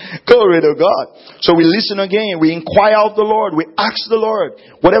 Glory to God. So we listen again. We inquire of the Lord. We ask the Lord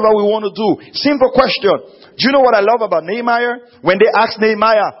whatever we want to do. Simple question. Do you know what I love about Nehemiah? When they asked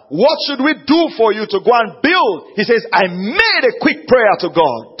Nehemiah, what should we do for you to go and build? He says, I made a quick prayer to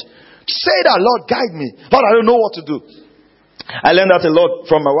God. Say that, Lord, guide me. Lord, I don't know what to do. I learned that a lot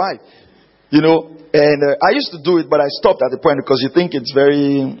from my wife. You know, and I used to do it, but I stopped at the point because you think it's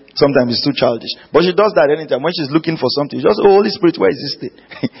sometimes it's too childish. But she does that anytime. When she's looking for something, she just, oh, Holy Spirit, where is this thing?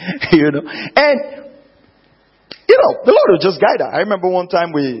 You know, and, you know, the Lord will just guide her. I remember one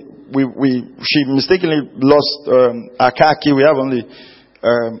time she mistakenly lost our car key. We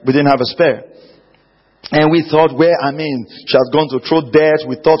didn't have a spare. And we thought, she had gone to throw dirt.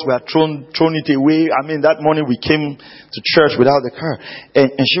 We thought we had thrown it away. That morning we came to church without the car.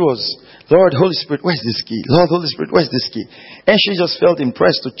 And she was, Lord, Holy Spirit, where's this key? Lord, Holy Spirit, where's this key? And she just felt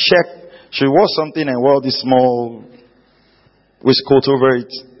impressed to check. She wore something and wore this small waistcoat over it.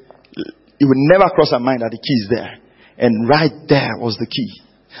 It would never cross her mind that the key is there. And right there was the key.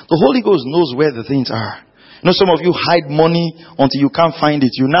 The Holy Ghost knows where the things are. You know, some of you hide money until you can't find it.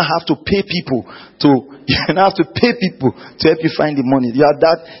 You now have to pay people to help you find the money.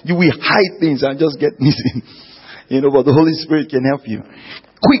 You will hide things and just get missing. You know, but the Holy Spirit can help you.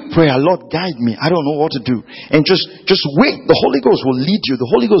 Quick prayer, Lord, guide me. I don't know what to do. And just wait. The Holy Ghost will lead you. The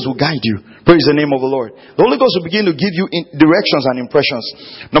Holy Ghost will guide you. Praise the name of the Lord. The Holy Ghost will begin to give you directions and impressions.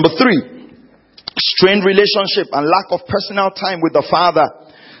 Number 3, strained relationship and lack of personal time with the Father.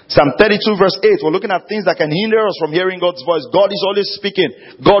 Psalm 32 verse 8. We're looking at things that can hinder us from hearing God's voice. God is always speaking.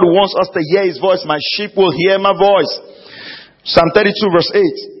 God wants us to hear His voice. My sheep will hear my voice. Psalm 32 verse 8.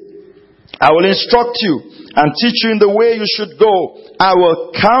 I will instruct you and teach you in the way you should go. I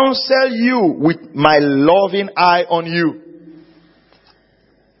will counsel you with my loving eye on you.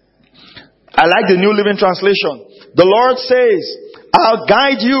 I like the New Living Translation. The Lord says, I'll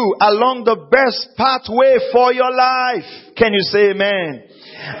guide you along the best pathway for your life. Can you say amen?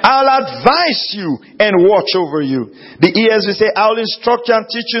 I'll advise you and watch over you. The ESV say, I'll instruct you and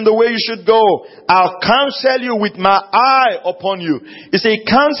teach you in the way you should go. I'll counsel you with my eye upon you. You see,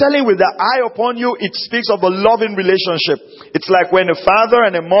 counseling with the eye upon you, it speaks of a loving relationship. It's like when a father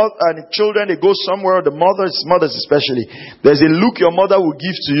and a mother and children, they go somewhere, the mothers especially. There's a look your mother will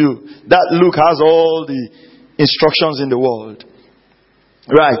give to you. That look has all the instructions in the world.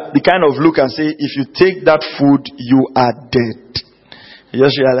 Right. The kind of look and say, if you take that food, you are dead. You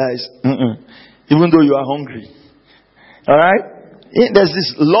just realize, even though you are hungry. Alright? There's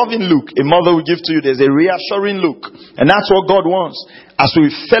this loving look a mother will give to you. There's a reassuring look. And that's what God wants. As we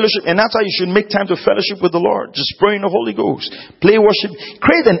fellowship, and that's how you should make time to fellowship with the Lord. Just pray in the Holy Ghost. Play worship.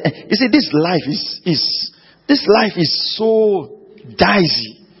 You see, this life is so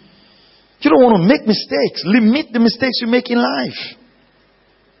dicey. You don't want to make mistakes. Limit the mistakes you make in life.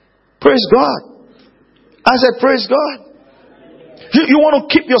 Praise God. I said, praise God. You want to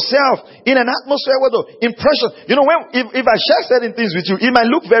keep yourself in an atmosphere where the impression, you know, if I share certain things with you, it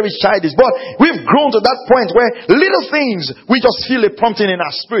might look very childish, but we've grown to that point where little things, we just feel a prompting in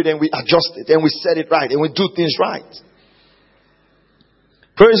our spirit and we adjust it and we set it right and we do things right.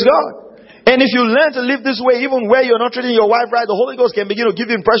 Praise God. And if you learn to live this way, even where you're not treating your wife right, the Holy Ghost can begin to give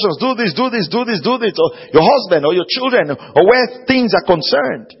you impressions. Do this, do this, do this, do this. Or your husband or your children or where things are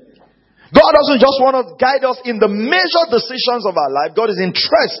concerned. God doesn't just want to guide us in the major decisions of our life. God is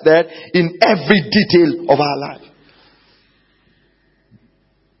interested in every detail of our life.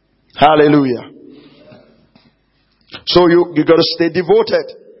 Hallelujah. So you got to stay devoted.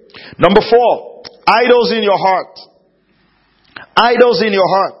 Number 4, idols in your heart. Idols in your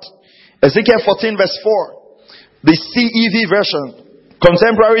heart. Ezekiel 14 verse 4. The CEV version.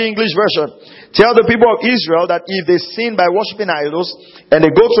 Contemporary English version. Tell the people of Israel that if they sin by worshiping idols and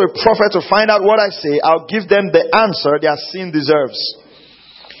they go to a prophet to find out what I say, I'll give them the answer their sin deserves.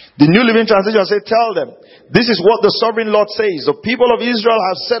 The New Living Translation says, tell them, this is what the sovereign Lord says. The people of Israel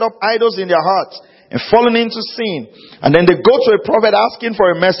have set up idols in their hearts and fallen into sin. And then they go to a prophet asking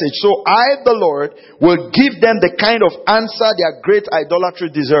for a message. So I, the Lord, will give them the kind of answer their great idolatry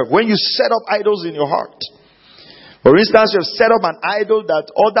deserve. When you set up idols in your heart. For instance, you have set up an idol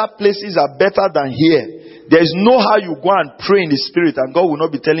that other places are better than here. There is no how you go and pray in the spirit and God will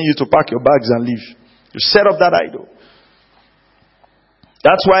not be telling you to pack your bags and leave. You set up that idol.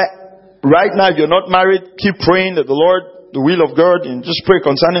 That's why right now, if you're not married, keep praying that the Lord, the will of God, and just pray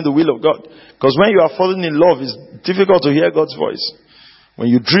concerning the will of God. Because when you are falling in love, it's difficult to hear God's voice. When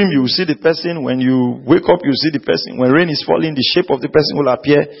you dream, you will see the person. When you wake up, you will see the person. When rain is falling, the shape of the person will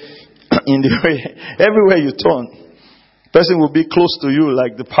appear in the way. Everywhere you turn, the person will be close to you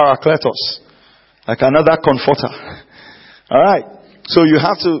like the Paracletos, like another comforter. Alright. So you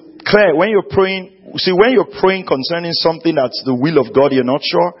have to clear when you're praying. See, when you're praying concerning something that's the will of God, you're not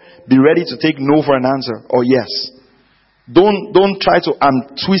sure, be ready to take no for an answer or yes. Don't try to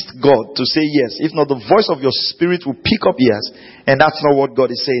twist God to say yes. If not, the voice of your spirit will pick up yes. And that's not what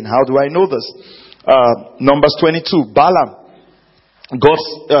God is saying. How do I know this? Numbers 22. Balaam.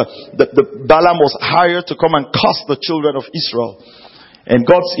 Balaam was hired to come and curse the children of Israel. And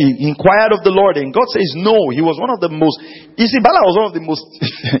he inquired of the Lord, and God says no. He was one of the most, you see, Balaam was one of the most,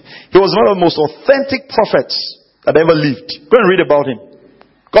 he was one of the most authentic prophets that ever lived. Go and read about him.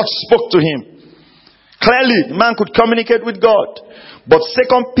 God spoke to him. Clearly, the man could communicate with God. But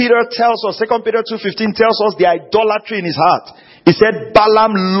 2 Peter 2:15 tells us the idolatry in his heart. He said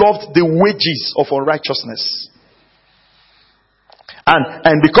Balaam loved the wages of unrighteousness.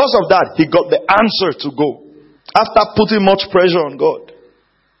 And because of that, he got the answer to go. After putting much pressure on God.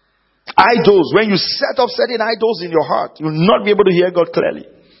 Idols, when you set up certain idols in your heart, you will not be able to hear God clearly.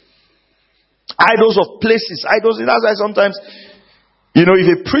 Idols of places, idols, that's why sometimes, if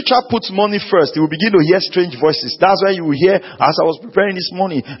a preacher puts money first, he will begin to hear strange voices. That's why you will hear, as I was preparing this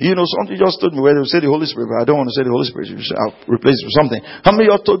morning, something just told me where they will say the Holy Spirit, but I don't want to say the Holy Spirit. I'll replace it with something. How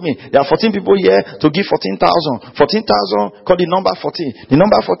many of you told me there are 14 people here to give 14,000? 14,000 called the number 14. The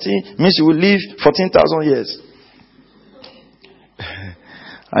number 14 means you will live 14,000 years.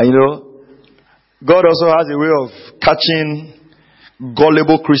 And God also has a way of catching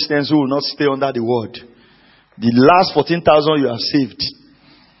gullible Christians who will not stay under the word. The last 14,000 you have saved.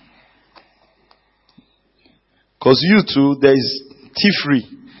 Because you too, there is thievery.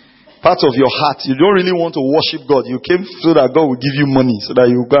 Part of your heart. You don't really want to worship God. You came so that God will give you money. So that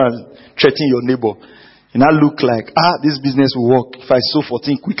you go and threaten your neighbor. And I look like, this business will work. If I sow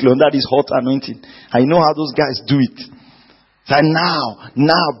 14 quickly under this hot anointing. I know how those guys do it. So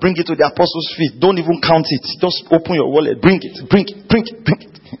now, bring it to the apostles' feet. Don't even count it. Just open your wallet. Bring it.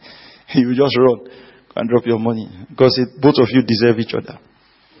 You just run. And drop your money. Because both of you deserve each other.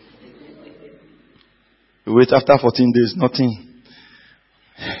 You wait after 14 days, nothing.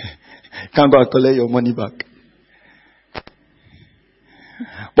 Can't go and collect your money back.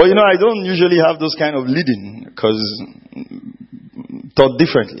 But I don't usually have those kind of leading. Because thought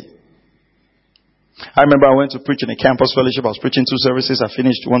differently. I remember I went to preach in a campus fellowship. I was preaching 2 services. I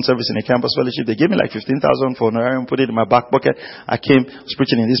finished 1 service in a campus fellowship. They gave me like 15,000 for honorarium, put it in my back pocket. I was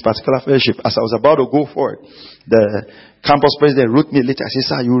preaching in this particular fellowship. As I was about to go for it, the campus president wrote me later. I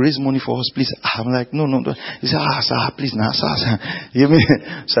said, "Sir, you raise money for us, please." I'm like, no. He said, "Sir, please, now, sir." Give me.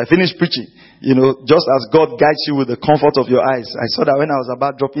 So I finished preaching. Just as God guides you with the comfort of your eyes. I saw that when I was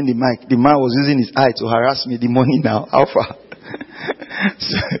about dropping the mic, the man was using his eye to harass me. The money now, how far?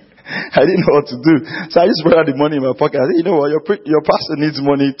 I didn't know what to do. So I just put out the money in my pocket. I said, what, your pastor needs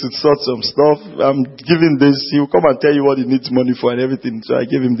money to sort some stuff. I'm giving this. He will come and tell you what he needs money for and everything. So I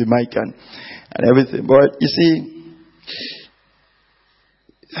gave him the mic and everything. But you see,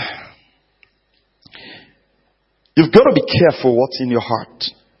 you've got to be careful what's in your heart.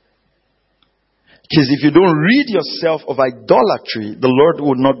 Because if you don't rid yourself of idolatry, the Lord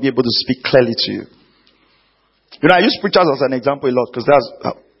will not be able to speak clearly to you. I use preachers as an example a lot because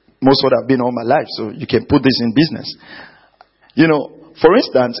that's most what I've been all my life. So you can put this in business. For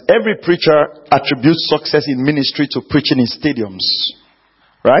instance, every preacher attributes success in ministry to preaching in stadiums.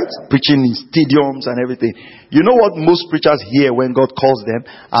 Right? Preaching in stadiums and everything. You know what most preachers hear when God calls them?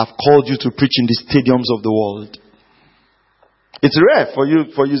 "I've called you to preach in the stadiums of the world." It's rare for you.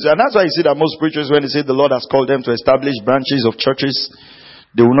 And that's why you see that most preachers, when they say the Lord has called them to establish branches of churches,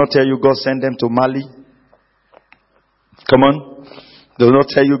 they will not tell you God sent them to Mali. Come on. They will not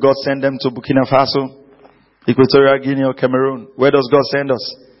tell you God sent them to Burkina Faso, Equatorial Guinea or Cameroon. Where does God send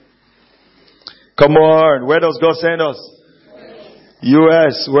us? Come on. Where does God send us?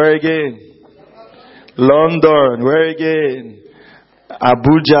 US. Where again? London. Where again?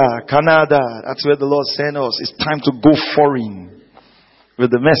 Abuja. Canada. That's where the Lord sent us. It's time to go foreign.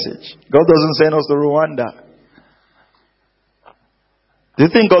 with the message. God doesn't send us to Rwanda. Do you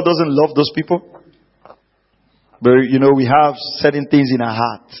think God doesn't love those people? But we have certain things in our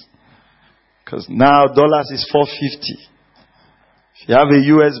heart. Because now dollars is $4.50. If you have a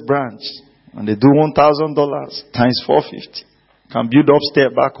US branch and they do $1,000 times $4.50, can build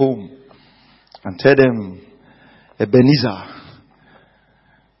upstairs back home and tell them, Ebenezer,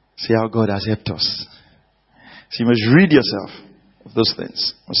 see how God has helped us. So you must rid yourself of those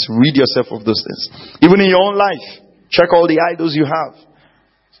things. You must rid yourself of those things. Even in your own life, check all the idols you have.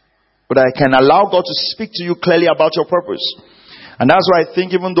 But I can allow God to speak to you clearly about your purpose. And that's why I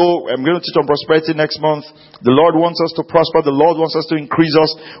think, even though I'm going to teach on prosperity next month, the Lord wants us to prosper, the Lord wants us to increase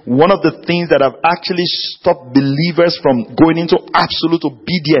us. One of the things that have actually stopped believers from going into absolute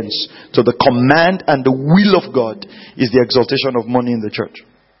obedience to the command and the will of God is the exaltation of money in the church.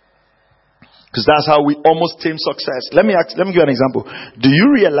 Because that's how we almost tame success. Let me give you an example. Do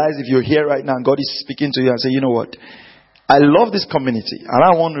you realize if you're here right now and God is speaking to you and say, you know what? I love this community and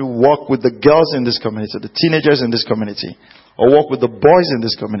I want to work with the girls in this community, the teenagers in this community, or work with the boys in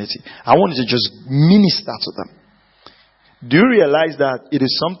this community. I want to just minister to them. Do you realize that it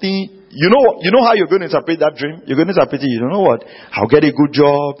is something, you know how you're going to interpret that dream? You're going to interpret it, you don't know what? I'll get a good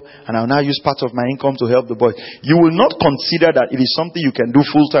job and I'll now use part of my income to help the boys. You will not consider that it is something you can do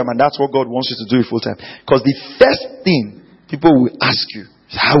full time and that's what God wants you to do full time. Because the first thing people will ask you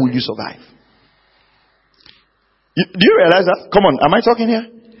is, how will you survive? Do you realize that? Come on, am I talking here?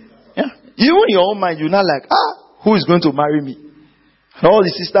 Yeah. Even in your own mind, you're not like, who is going to marry me? And all the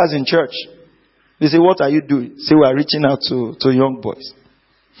sisters in church, they say, what are you doing? Say, we are reaching out to young boys.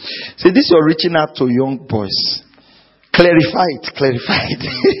 Say, this you're reaching out to young boys. Clarify it.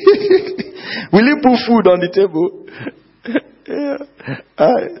 Will you put food on the table?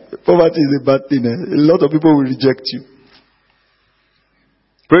 Poverty is a bad thing. A lot of people will reject you.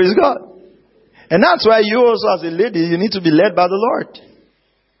 Praise God. And that's why you also as a lady, you need to be led by the Lord.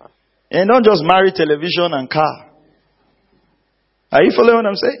 And don't just marry television and car. Are you following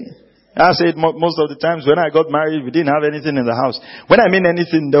what I'm saying? I said most of the times when I got married, we didn't have anything in the house. When I mean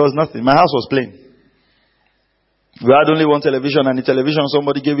anything, there was nothing. My house was plain. We had only one television, and the television,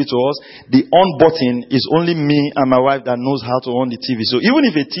 somebody gave it to us. The on button is only me and my wife that knows how to on the TV. So even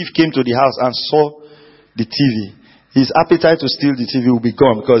if a thief came to the house and saw the TV, his appetite to steal the TV will be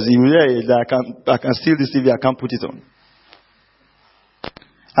gone, because he will say, I can steal this TV, I can't put it on.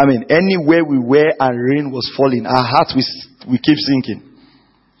 I mean, anywhere we were and rain was falling, our hearts we keep sinking.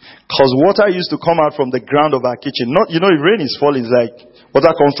 Because water used to come out from the ground of our kitchen. Not, if rain is falling, it's like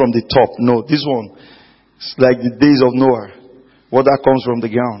water comes from the top. No, this one, it's like the days of Noah. Water comes from the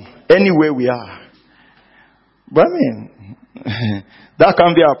ground. Anywhere we are. But I mean, that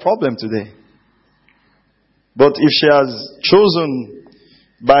can be our problem today. But if she has chosen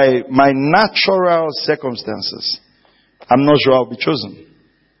by my natural circumstances, I'm not sure I'll be chosen.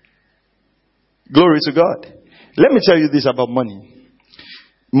 Glory to God. Let me tell you this about money.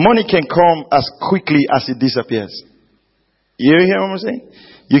 Money can come as quickly as it disappears. You hear what I'm saying?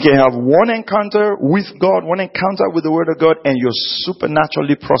 You can have one encounter with God, one encounter with the Word of God, and you're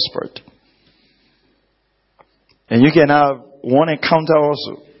supernaturally prospered. And you can have one encounter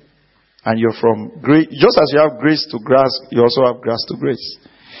also, and you're from grace. Just as you have grace to grass, you also have grass to grace.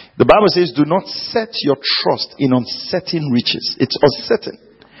 The Bible says, do not set your trust in uncertain riches. It's uncertain.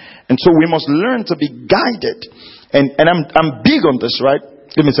 And so we must learn to be guided. And I'm big on this, right?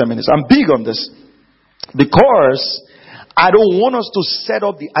 Give me 10 minutes. I'm big on this. Because I don't want us to set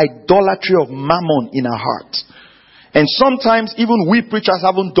up the idolatry of mammon in our heart. And sometimes even we preachers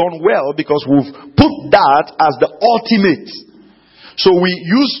haven't done well because we've put that as the ultimate. So we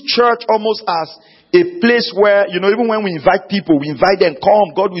use church almost as a place where, even when we invite people, we invite them,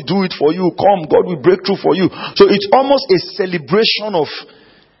 come, God will do it for you. Come, God will break through for you. So it's almost a celebration of,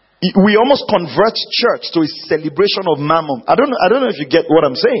 we almost convert church to a celebration of mammon. I don't know if you get what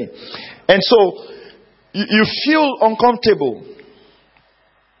I'm saying. And so you feel uncomfortable.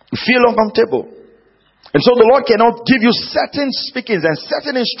 You feel uncomfortable. And so the Lord cannot give you certain speakings and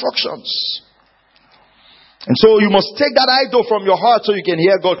certain instructions. And so you must take that idol from your heart so you can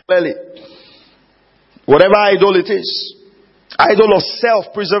hear God clearly. Whatever idol it is. Idol of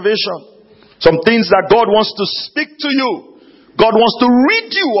self-preservation. Some things that God wants to speak to you. God wants to rid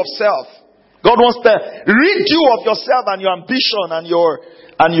you of self. God wants to rid you of yourself and your ambition and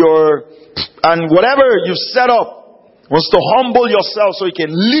whatever you've set up. Wants to humble yourself so He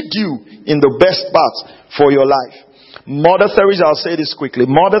can lead you in the best path for your life. Mother Teresa, I'll say this quickly.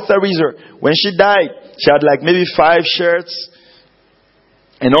 Mother Teresa, when she died, she had like maybe 5 shirts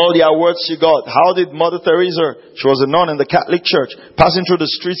And all the awards she got. How did Mother Teresa, she was a nun in the Catholic Church, passing through the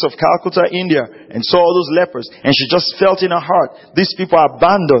streets of Calcutta, India, and saw all those lepers. And she just felt in her heart, these people are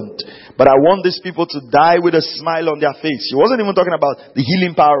abandoned. But I want these people to die with a smile on their face. She wasn't even talking about the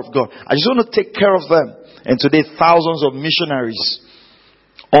healing power of God. I just want to take care of them. And today, thousands of missionaries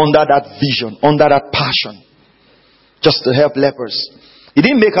under that vision, under that passion, just to help lepers. It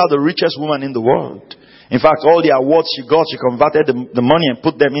didn't make her the richest woman in the world. In fact, all the awards she got, she converted the money and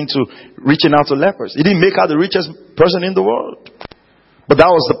put them into reaching out to lepers. It didn't make her the richest person in the world. But that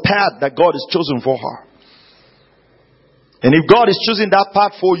was the path that God has chosen for her. And if God is choosing that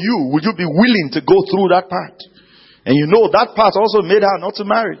path for you, would you be willing to go through that path? And you know that path also made her not to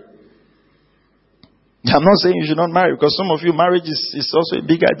marry. I'm not saying you should not marry, because some of you, marriage is also a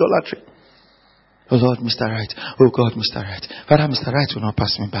big idolatry. Oh Lord, Mr. Right. Oh God, Mr. Right. Father, Mr. Right will not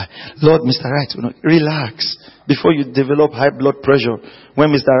pass me by. Lord, Mr. Right will not. Relax. Before you develop high blood pressure, when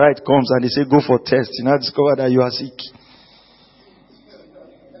Mr. Right comes and they say go for tests, you now discover that you are sick.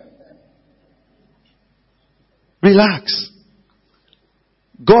 Relax.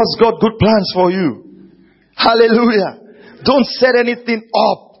 God's got good plans for you. Hallelujah. Don't set anything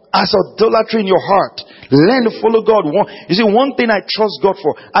up as idolatry in your heart. Learn to follow God. You see, one thing I trust God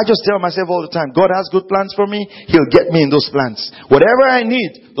for, I just tell myself all the time, God has good plans for me. He'll get me in those plans. Whatever I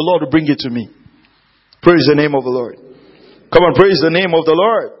need, the Lord will bring it to me. Praise the name of the Lord. Come on, praise the name of the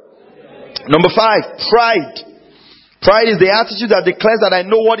Lord. Number 5, pride. Pride is the attitude that declares that I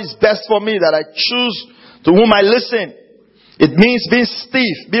know what is best for me, that I choose to whom I listen. It means being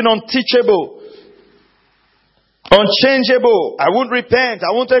stiff, being unteachable, unchangeable. I won't repent. I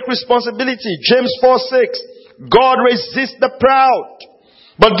won't take responsibility. James 4:6. God resists the proud,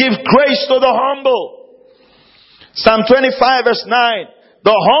 but gives grace to the humble. Psalm 25 verse 9.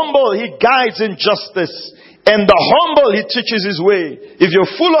 The humble He guides in justice, and the humble He teaches His way. If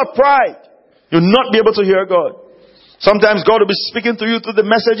you're full of pride, you'll not be able to hear God. Sometimes God will be speaking to you through the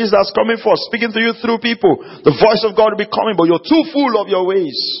messages that's coming forth, speaking to you through people. The voice of God will be coming, but you're too full of your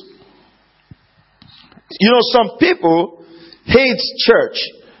ways. You know, some people hate church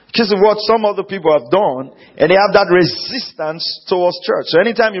because of what some other people have done, and they have that resistance towards church. So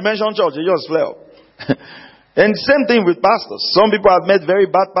anytime you mention church, they just flare up. And same thing with pastors. Some people have met very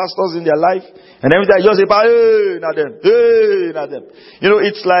bad pastors in their life, and every time you just say, hey, not them, hey, not them. You know,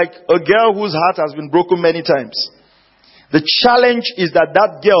 it's like a girl whose heart has been broken many times. The challenge is that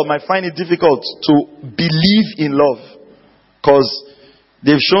girl might find it difficult to believe in love, because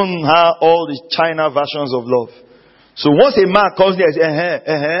they've shown her all the China versions of love. So once a man comes there and says,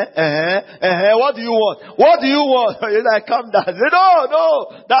 what do you want? What do you want? He's like, come down. Say,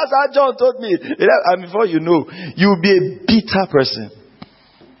 no, that's how John told me. And before you know, you'll be a bitter person.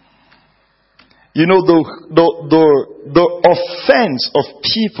 You know, the offense of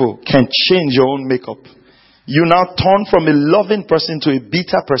people can change your own makeup. You now turn from a loving person to a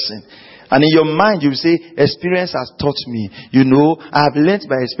bitter person. And in your mind, you say, experience has taught me. You know, I have learned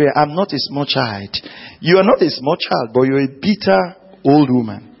by experience. I'm not a small child. You are not a small child, but you're a bitter old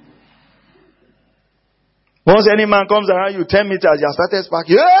woman. Once any man comes around you 10 meters, you started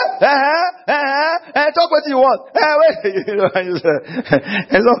sparking. Talk what you want. Wait. You know, and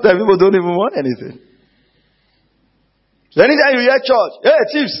sometimes people don't even want anything. So anytime you hear church,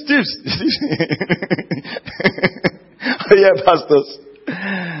 thieves. Yeah, pastors.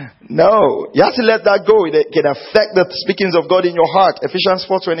 No, you have to let that go. It can affect the speakings of God in your heart. Ephesians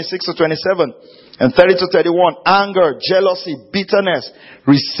 4:26-27 and 30-31. Anger, jealousy, bitterness,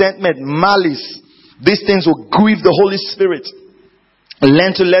 resentment, malice. These things will grieve the Holy Spirit.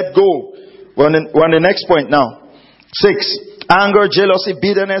 Learn to let go. We're on the next point now. 6. Anger, jealousy,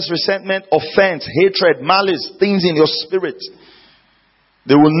 bitterness, resentment, offense, hatred, malice. Things in your spirit.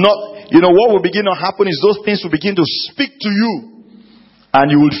 They will not, what will begin to happen is those things will begin to speak to you. And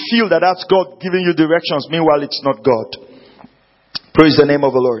you will feel that that's God giving you directions. Meanwhile, it's not God. Praise the name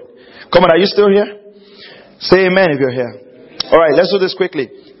of the Lord. Come on, are you still here? Say amen if you're here. Alright, let's do this quickly.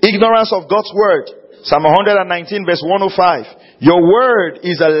 Ignorance of God's word. Psalm 119 verse 105. Your word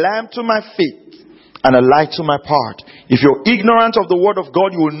is a lamp to my feet and a light to my path. If you're ignorant of the word of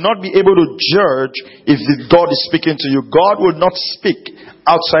God, you will not be able to judge if God is speaking to you. God will not speak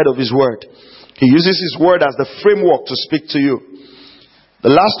outside of His word. He uses His word as the framework to speak to you. The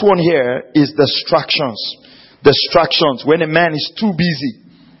last one here is distractions. Distractions. When a man is too busy.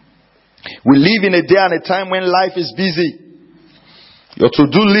 We live in a day and a time when life is busy. Your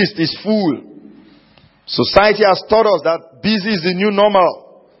to-do list is full. Society has taught us that busy is the new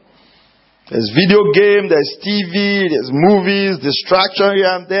normal. There's video game, there's TV, there's movies, distraction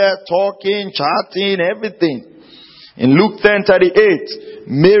here and there, talking, chatting, everything. In Luke 10:38,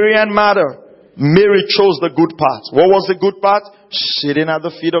 Mary and Martha. Mary chose the good part. What was the good part? Sitting at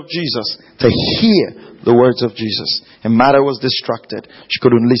the feet of Jesus to hear the words of Jesus. And Martha was distracted. She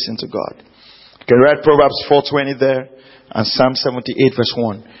couldn't listen to God. You can read Proverbs 4:20 there and Psalm 78 verse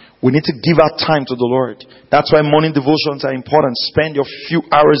 1. We need to give our time to the Lord. That's why morning devotions are important. Spend your few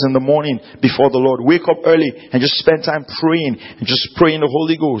hours in the morning before the Lord. Wake up early and just spend time praying. And just pray in the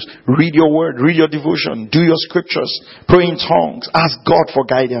Holy Ghost. Read your word. Read your devotion. Do your scriptures. Pray in tongues. Ask God for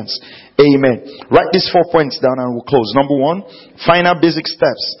guidance. Amen. Write these 4 points down and we'll close. Number 1, final basic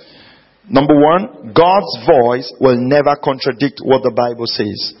steps. Number 1, God's voice will never contradict what the Bible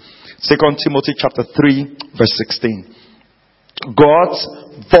says. 2 Timothy chapter 3 verse 16. God's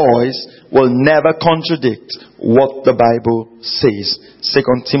voice will never contradict what the Bible says. 2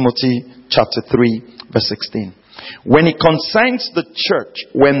 Timothy chapter 3 verse 16. When it concerns the church,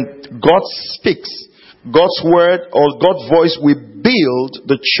 when God speaks, God's word or God's voice will build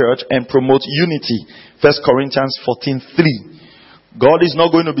the church and promote unity. 1 Corinthians 14:3. God is not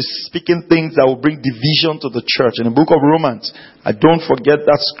going to be speaking things that will bring division to the church. In the book of Romans, I don't forget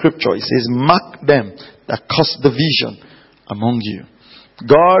that scripture. It says, mark them that cause division among you.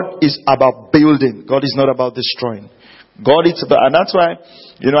 God is about building. God is not about destroying. God is about, and that's why,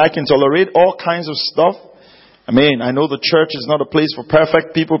 I can tolerate all kinds of stuff. I know the church is not a place for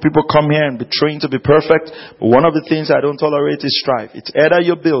perfect people. People come here and be trained to be perfect. But one of the things I don't tolerate is strife. It's either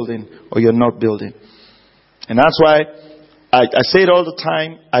you're building or you're not building. And that's why I say it all the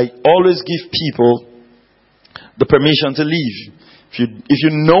time. I always give people the permission to leave. If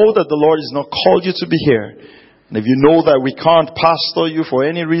you know that the Lord has not called you to be here, and if you know that we can't pastor you for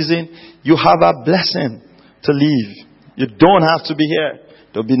any reason, you have a blessing to leave. You don't have to be here.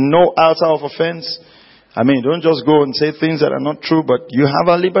 There'll be no altar of offense. Don't just go and say things that are not true, but you have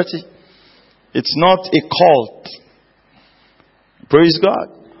a liberty. It's not a cult. Praise God.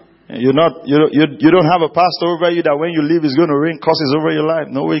 You don't have a pastor over you that when you leave is going to rain curses over your life.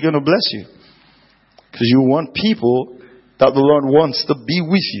 No way going to bless you. Because you want people that the Lord wants to be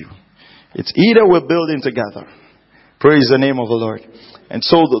with you. It's either we're building together. Praise the name of the Lord. And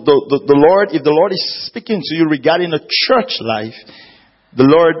so the Lord, if the Lord is speaking to you regarding a church life, the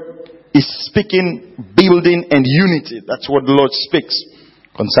Lord is speaking building and unity. That's what the Lord speaks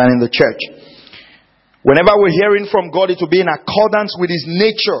concerning the church. Whenever we're hearing from God, it will be in accordance with His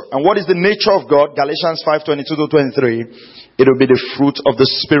nature. And what is the nature of God? Galatians 5:22-23. It will be the fruit of the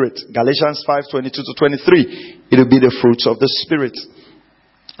Spirit. Galatians 5:22-23. It will be the fruits of the Spirit.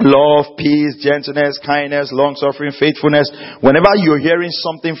 Love, peace, gentleness, kindness, long-suffering, faithfulness. Whenever you're hearing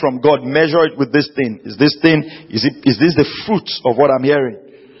something from God, measure it with this thing. Is this the fruit of what I'm hearing?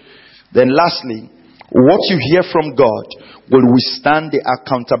 Then lastly, what you hear from God will withstand the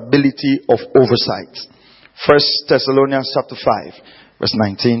accountability of oversight. 1 Thessalonians chapter 5, verse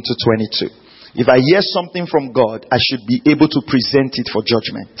 19-22. If I hear something from God, I should be able to present it for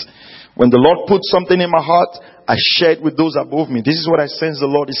judgment. When the Lord puts something in my heart, I share it with those above me. This is what I sense the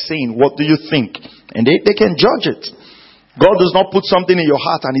Lord is saying. What do you think? And they can judge it. God does not put something in your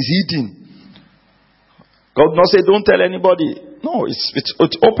heart and is hidden. God does not say, don't tell anybody. No,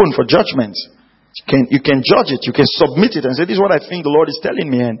 it's open for judgment. You can judge it. You can submit it and say, this is what I think the Lord is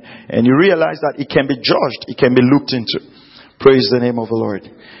telling me. And you realize that it can be judged. It can be looked into. Praise the name of the Lord.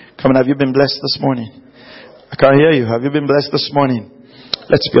 Come on, have you been blessed this morning? I can't hear you. Have you been blessed this morning?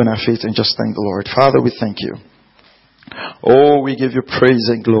 Let's be on our feet and just thank the Lord. Father, we thank you. Oh, we give you praise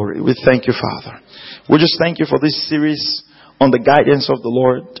and glory. We thank you, Father. We just thank you for this series on the guidance of the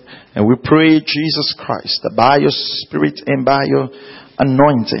Lord. And we pray, Jesus Christ, that by your Spirit and by your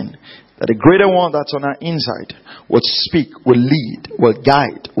anointing, that the greater one that's on our inside will speak, will lead, will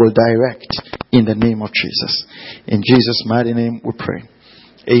guide, will direct in the name of Jesus. In Jesus' mighty name we pray.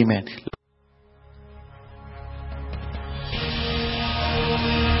 Amen.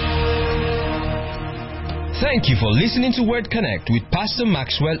 Thank you for listening to Word Connect with Pastor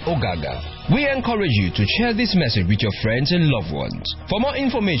Maxwell Ogaga. We encourage you to share this message with your friends and loved ones. For more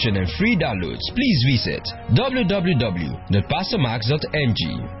information and free downloads, please visit www.pastormax.ng.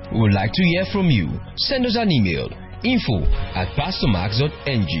 We would like to hear from you. Send us an email,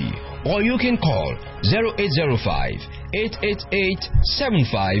 info@pastormax.ng, or you can call 0805 888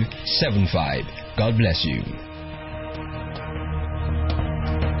 7575. God bless you.